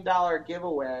 million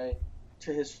giveaway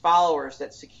to his followers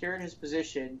that secured his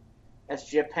position as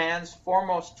Japan's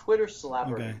foremost Twitter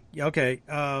celebrity. Okay.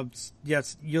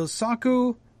 Yes,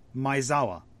 Yusaku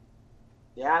Maezawa.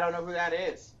 Yeah, I don't know who that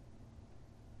is.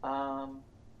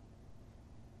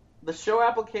 The show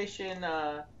application,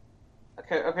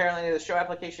 apparently the show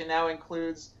application now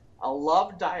includes a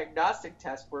love diagnostic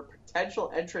test where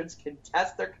potential entrants can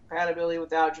test their compatibility with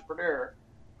the entrepreneur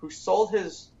who sold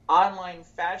his online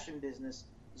fashion business,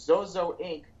 Zozo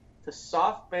Inc., to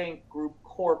SoftBank Group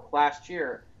Corp last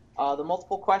year. The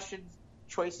multiple question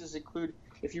choices include: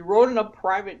 if you rode in a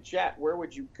private jet, where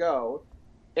would you go?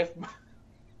 If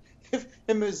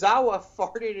Mizawa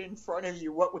farted in front of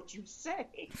you, what would you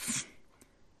say?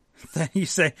 You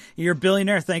say, "You're a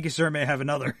billionaire. Thank you, sir. May I have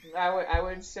another?" I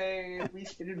would say at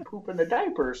least you didn't poop in the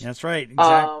diapers. That's right.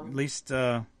 Exactly. At least. Is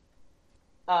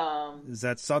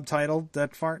that subtitled?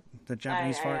 That fart? That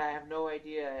Japanese fart? I have no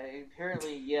idea.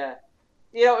 Apparently, yeah.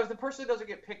 If the person doesn't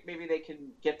get picked, maybe they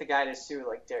can get the guy to sue,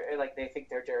 like they think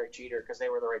they're Derek Jeter because they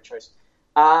were the right choice.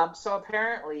 So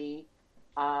apparently,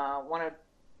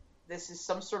 this is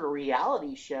some sort of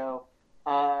reality show,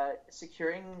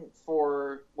 securing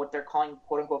for what they're calling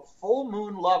 "quote unquote" full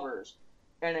moon lovers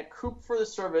and a coup for the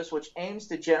service, which aims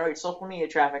to generate social media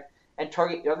traffic and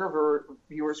target younger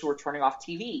viewers who are turning off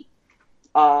TV.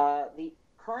 The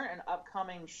current and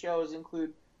upcoming shows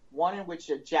include one in which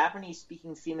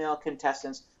Japanese-speaking female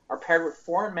contestants are paired with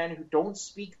foreign men who don't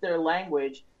speak their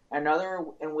language, and another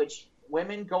in which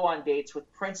women go on dates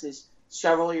with princes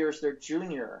several years their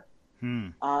junior.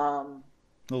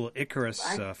 Little Icarus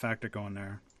factor going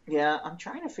there. Yeah, I'm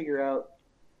trying to figure out,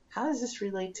 how does this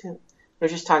relate to... They're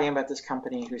just talking about this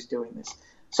company who's doing this.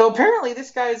 So apparently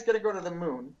this guy is going to go to the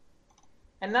moon.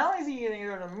 And not only is he going to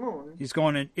go to the moon... He's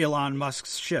going in Elon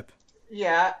Musk's ship.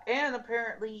 Yeah, and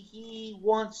apparently he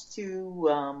wants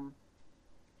to...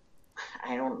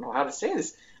 I don't know how to say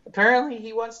this. Apparently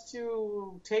he wants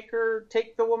to take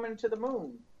the woman to the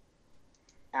moon.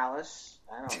 Alice,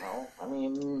 I don't know. I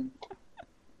mean...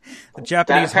 The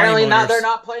Japanese apparently now they're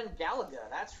not playing Galaga,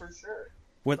 that's for sure.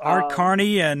 With Art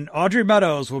Carney and Audrey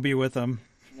Meadows will be with them.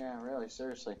 Yeah, really,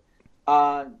 seriously.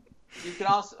 You can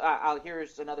also...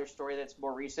 here's another story that's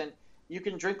more recent. You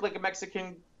can drink like a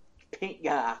Mexican...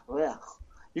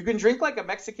 You can drink like a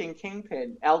Mexican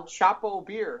kingpin. El Chapo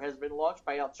beer has been launched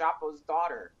by El Chapo's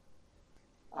daughter.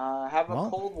 Have a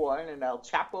cold one and El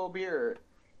Chapo beer.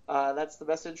 That's the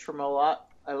message from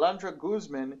Alondra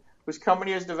Guzman, whose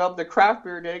company has developed a craft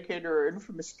beer dedicated to her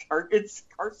infamous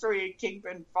incarcerated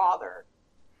kingpin father.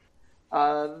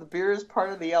 The beer is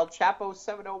part of the El Chapo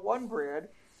 701 brand,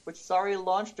 which has already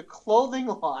launched a clothing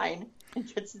line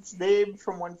and gets its name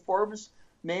from when Forbes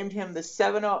named him the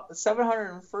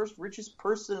 701st richest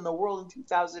person in the world in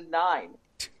 2009.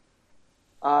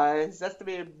 His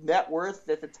estimated net worth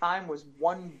at the time was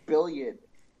 $1 billion.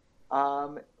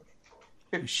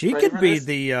 She could be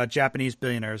the Japanese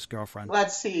billionaire's girlfriend.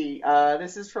 Let's see.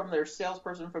 This is from their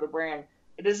salesperson for the brand.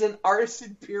 It is an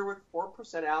artisan beer with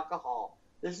 4% alcohol.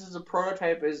 This is a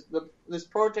prototype. This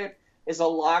prototype is a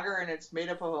lager, and it's made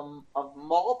up of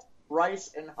malt, rice,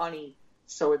 and honey,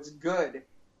 so it's good.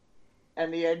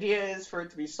 And the idea is for it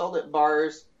to be sold at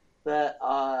bars that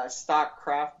stock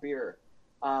craft beer.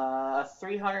 A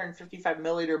 355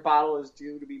 milliliter bottle is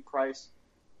due to be priced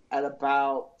at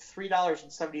about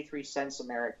 $3.73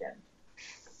 American.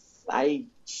 I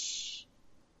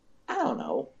don't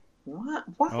know. What?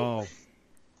 Oh.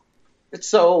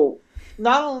 So,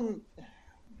 not only...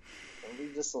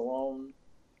 Leave this alone.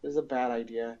 This is a bad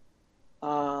idea.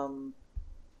 I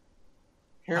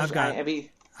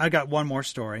got one more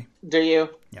story. Do you?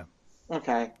 Yeah.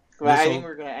 Okay. Well, I think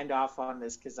we're going to end off on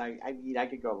this because I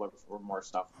could go look for more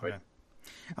stuff.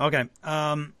 Okay.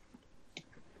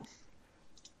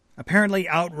 Apparently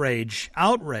outrage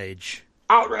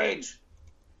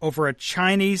over a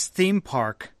Chinese theme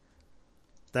park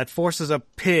that forces a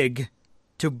pig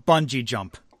to bungee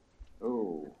jump.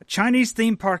 Ooh. A Chinese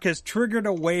theme park has triggered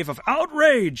a wave of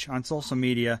outrage on social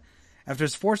media after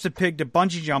it's forced a pig to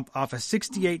bungee jump off a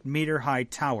 68-meter-high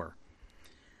tower.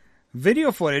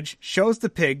 Video footage shows the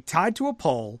pig tied to a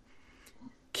pole,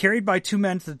 carried by two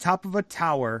men to the top of a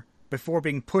tower before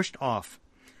being pushed off.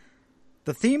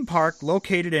 The theme park,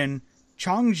 located in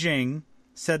Chongqing,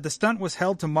 said the stunt was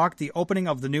held to mark the opening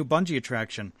of the new bungee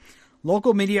attraction.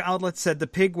 Local media outlets said the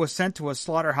pig was sent to a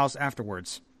slaughterhouse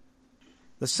afterwards.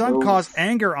 The stunt caused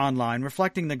anger online,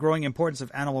 reflecting the growing importance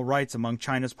of animal rights among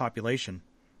China's population.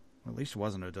 Well, at least it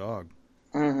wasn't a dog.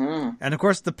 Mm-hmm. And of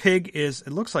course, it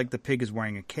looks like the pig is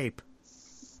wearing a cape.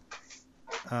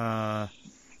 The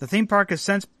theme park has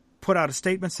since put out a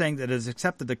statement saying that it has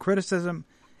accepted the criticism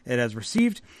it has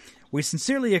received. We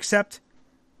sincerely accept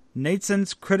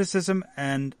Nathan's criticism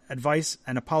and advice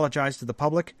and apologize to the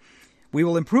public. We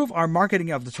will improve our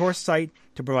marketing of the tourist site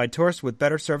to provide tourists with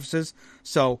better services.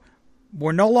 So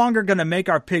we're no longer going to make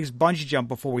our pigs bungee jump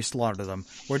before we slaughter them.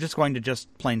 We're just going to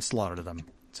plain slaughter them.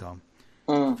 So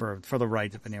for the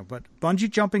right opinion. But bungee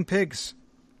jumping pigs.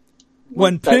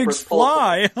 When pigs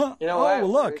fly. Look.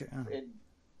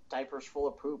 Diapers full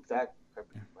of poop. That could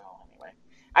be, well, anyway.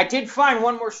 I did find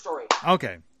one more story.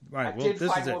 Okay. Right. Well, this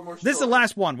is it. This is the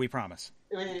last one, we promise.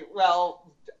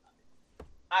 Well,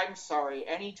 I'm sorry.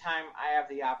 Anytime I have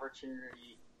the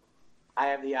opportunity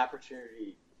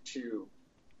to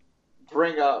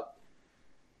bring up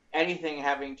anything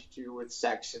having to do with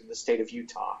sex in the state of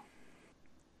Utah,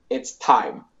 it's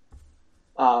time.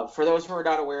 For those who are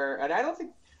not aware, and I don't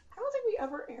think we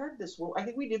ever aired this. I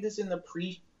think we did this in the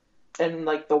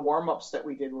the warm-ups that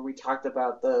we did where we talked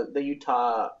about the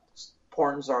Utah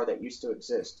porn czar that used to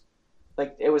exist.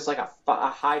 Like, it was like a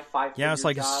high five. Yeah, it's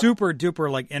like job. A super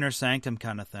duper like inner sanctum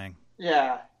kind of thing.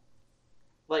 Yeah.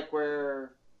 But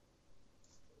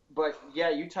yeah,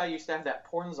 Utah used to have that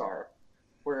porn czar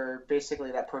where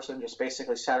basically that person just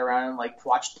basically sat around and like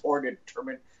watched porn to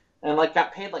determine and like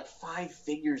got paid like 5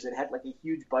 figures. It had like a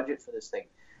huge budget for this thing.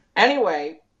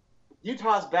 Anyway,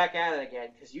 Utah's back at it again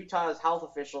because Utah's health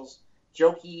officials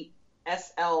jokey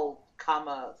SL,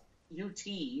 UT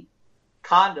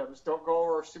condoms don't go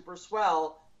over super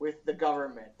swell with the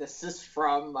government. This is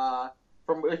from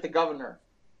with the governor.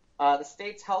 The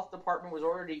state's health department was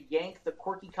ordered to yank the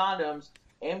quirky condoms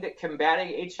aimed at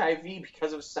combating HIV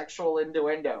because of sexual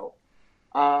innuendo.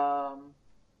 All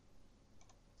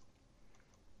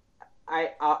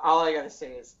I gotta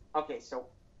say is, okay, so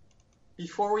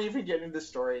before we even get into the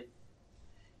story,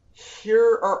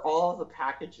 here are all the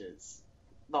packages,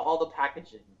 all the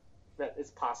packaging that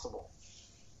is possible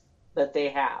that they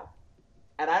have.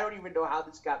 And I don't even know how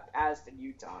this got passed in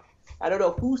Utah. I don't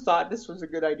know who thought this was a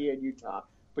good idea in Utah,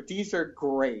 but these are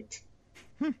great.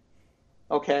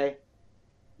 Okay?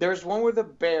 There's one with a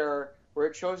bear where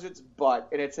it shows its butt,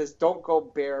 and it says, "Don't go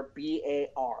bear,"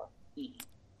 BARE.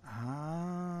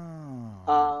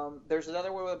 Oh. There's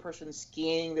another one with a person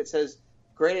skiing that says,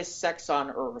 "Greatest sex on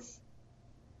earth."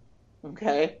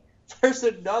 Okay? There's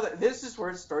another. This is where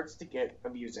it starts to get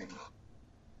amusing.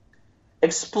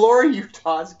 Explore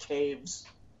Utah's caves.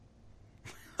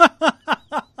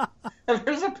 And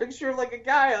there's a picture of like a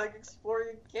guy like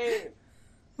exploring a cave.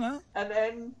 Well, And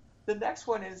then the next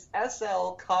one is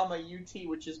SL, UT,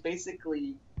 which is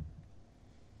basically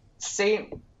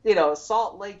same,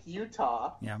 Salt Lake,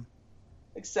 Utah, yeah.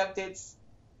 except it's,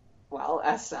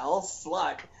 SL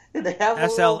slut. And they have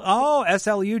SLUT. Oh,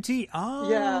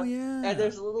 yeah. And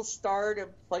there's a little star to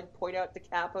like point out the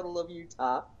capital of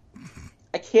Utah.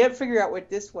 I can't figure out what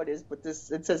this one is, but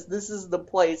it says this is the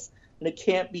place, and it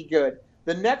can't be good.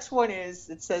 The next one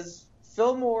it says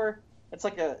Fillmore. It's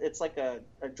like a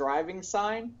driving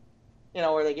sign,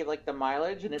 where they give like the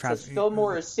mileage, and it says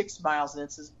Fillmore is 6 miles, and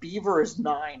it says Beaver is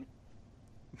 9.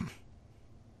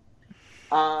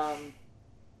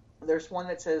 There's one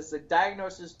that says the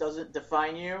diagnosis doesn't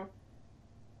define you,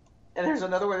 and there's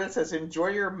another one that says enjoy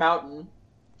your mountain,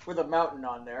 with a mountain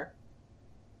on there.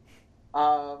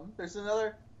 There's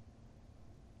another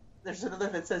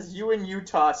that says you in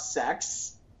Utah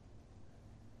sex.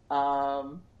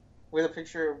 With a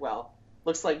picture of,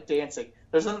 looks like dancing.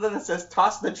 There's another that says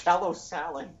toss the Jello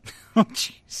salad. Oh,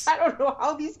 jeez. I don't know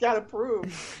how these got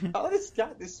approved. How this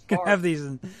got this far. Have these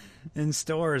in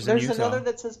stores There's in Utah. another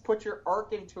that says put your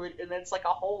arc into it, and it's like a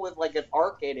hole with like an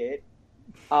arc in it.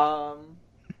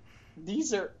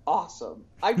 These are awesome.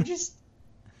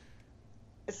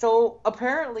 So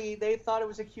apparently they thought it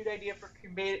was a cute idea for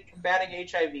combating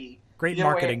HIV. Great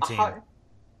marketing team.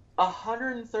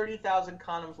 130,000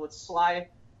 condoms with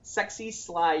sexy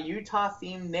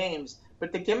Utah-themed names,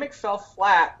 but the gimmick fell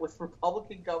flat with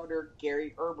Republican Governor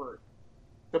Gary Herbert.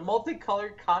 The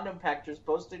multicolored condom packages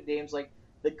boasted names like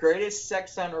the greatest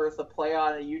sex on earth, a play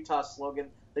on a Utah slogan,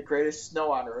 the greatest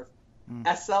snow on earth.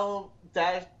 SL,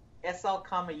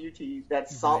 UT,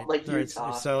 that's Salt Lake,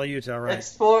 Utah. Salt Lake, Utah, right.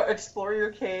 Explore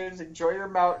your caves, enjoy your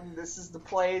mountain. This is the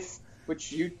place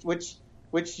which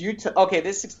Utah. Okay,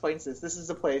 this explains this. This is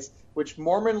the place which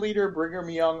Mormon leader Brigham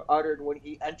Young uttered when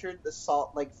he entered the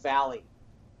Salt Lake Valley.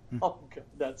 Oh, God,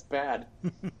 that's bad.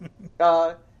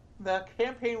 The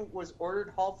campaign was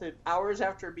ordered halted hours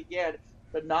after it began,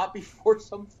 but not before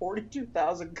some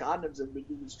 42,000 condoms have been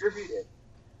distributed.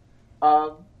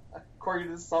 According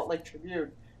to the Salt Lake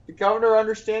Tribune. The governor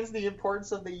understands the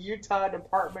importance of the Utah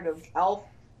Department of Health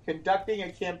conducting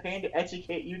a campaign to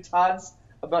educate Utahns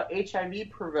about HIV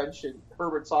prevention,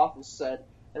 Herbert's office said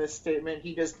in a statement.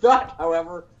 He does not,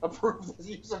 however, approve the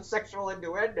use of sexual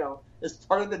innuendo as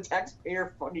part of the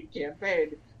taxpayer-funded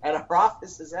campaign, and our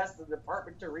office has asked the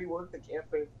department to rework the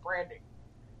campaign's branding.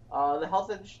 The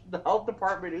health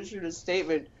department issued a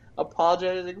statement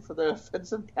apologizing for the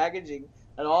offensive packaging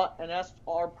and asked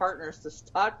all our partners to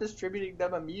stop distributing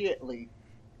them immediately.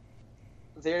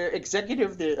 Their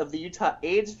executive of the Utah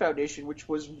AIDS Foundation, which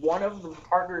was one of the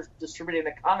partners distributing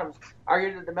the condoms,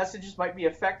 argued that the messages might be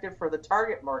effective for the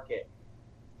target market.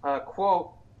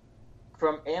 Quote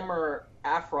from Amr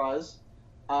Afraz,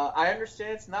 I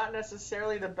understand it's not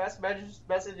necessarily the best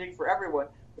messaging for everyone,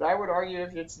 but I would argue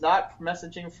if it's not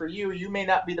messaging for you, you may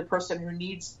not be the person who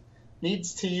needs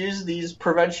to use these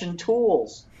prevention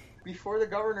tools. Before the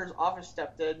governor's office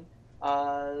stepped in,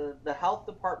 the health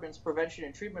department's prevention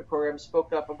and treatment program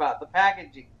spoke up about the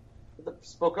packaging.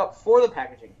 Spoke up for the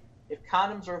packaging. If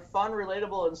condoms are fun,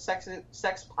 relatable, and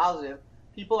sex positive,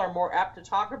 people are more apt to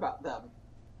talk about them.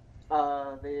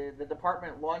 The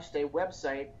department launched a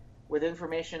website with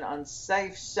information on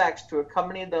safe sex to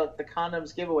accompany the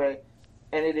condoms giveaway,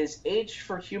 and it is H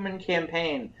for Human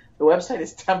campaign. The website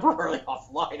is temporarily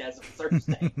offline as of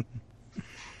Thursday.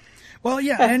 Well,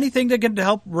 yeah, anything that can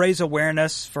help raise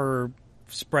awareness for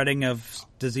spreading of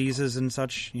diseases and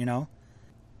such,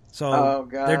 So Oh,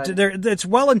 God. it's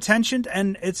well intentioned,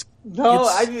 and I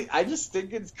just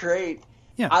think it's great.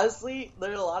 Yeah. Honestly,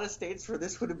 there are a lot of states where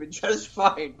this would have been just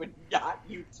fine, but not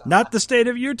Utah. Not the state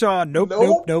of Utah.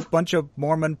 Nope. Bunch of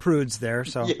Mormon prudes there.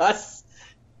 So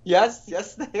Yes,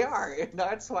 they are. And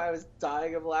that's why I was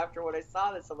dying of laughter when I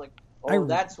saw this. I'm like,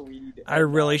 that's weed. I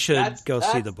really should go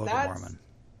see the Book of Mormon.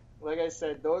 Like I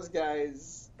said, those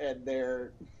guys and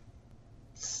their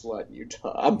slut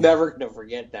Utah. I'm never going to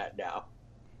forget that now.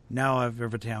 Now,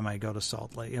 every time I go to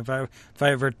Salt Lake, if I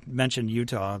ever mention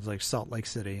Utah, it's like Salt Lake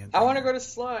City. I want to go to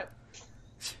Slut.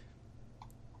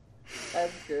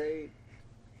 That's great.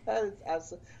 That is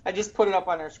absolutely. I just put it up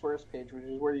on our Squares page, which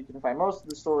is where you can find most of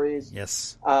the stories.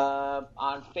 Yes. On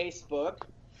Facebook,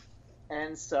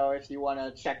 and so if you want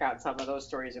to check out some of those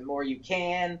stories and more, you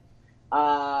can.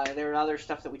 There are other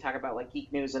stuff that we talk about, like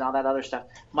Geek News and all that other stuff.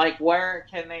 Mike, where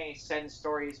can they send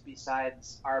stories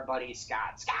besides our buddy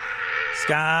Scott?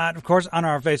 Scott, of course, on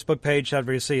our Facebook page, that's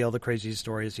where you see all the crazy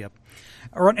stories. Yep.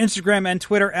 We're on Instagram and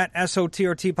Twitter at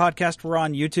SOTRT Podcast. We're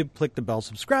on YouTube. Click the bell,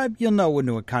 subscribe. You'll know when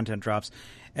new content drops.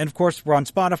 And, of course, we're on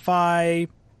Spotify,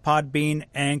 Podbean,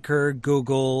 Anchor,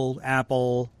 Google,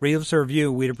 Apple. Leave us a review.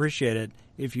 We'd appreciate it.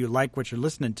 If you like what you're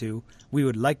listening to, we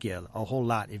would like you a whole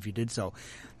lot if you did so.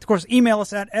 Of course, email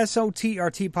us at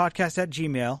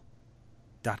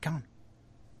sotrtpodcast@gmail.com.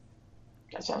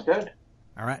 That sounds good.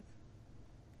 All right.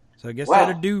 So I guess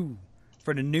that'll do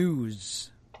for the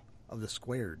news of the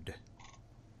Squared.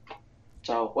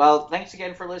 So, thanks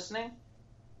again for listening.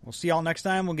 We'll see y'all next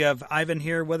time. We'll have Ivan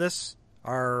here with us,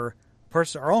 our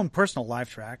own personal live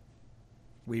track.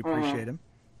 We appreciate him.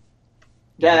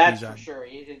 Yeah, that's for sure.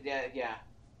 Yeah.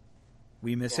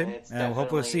 We miss him, and we'll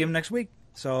hopefully see him next week.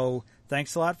 So,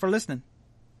 thanks a lot for listening.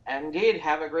 Indeed.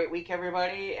 Have a great week,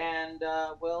 everybody, and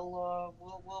we'll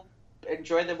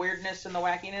enjoy the weirdness and the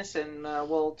wackiness, and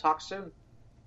we'll talk soon.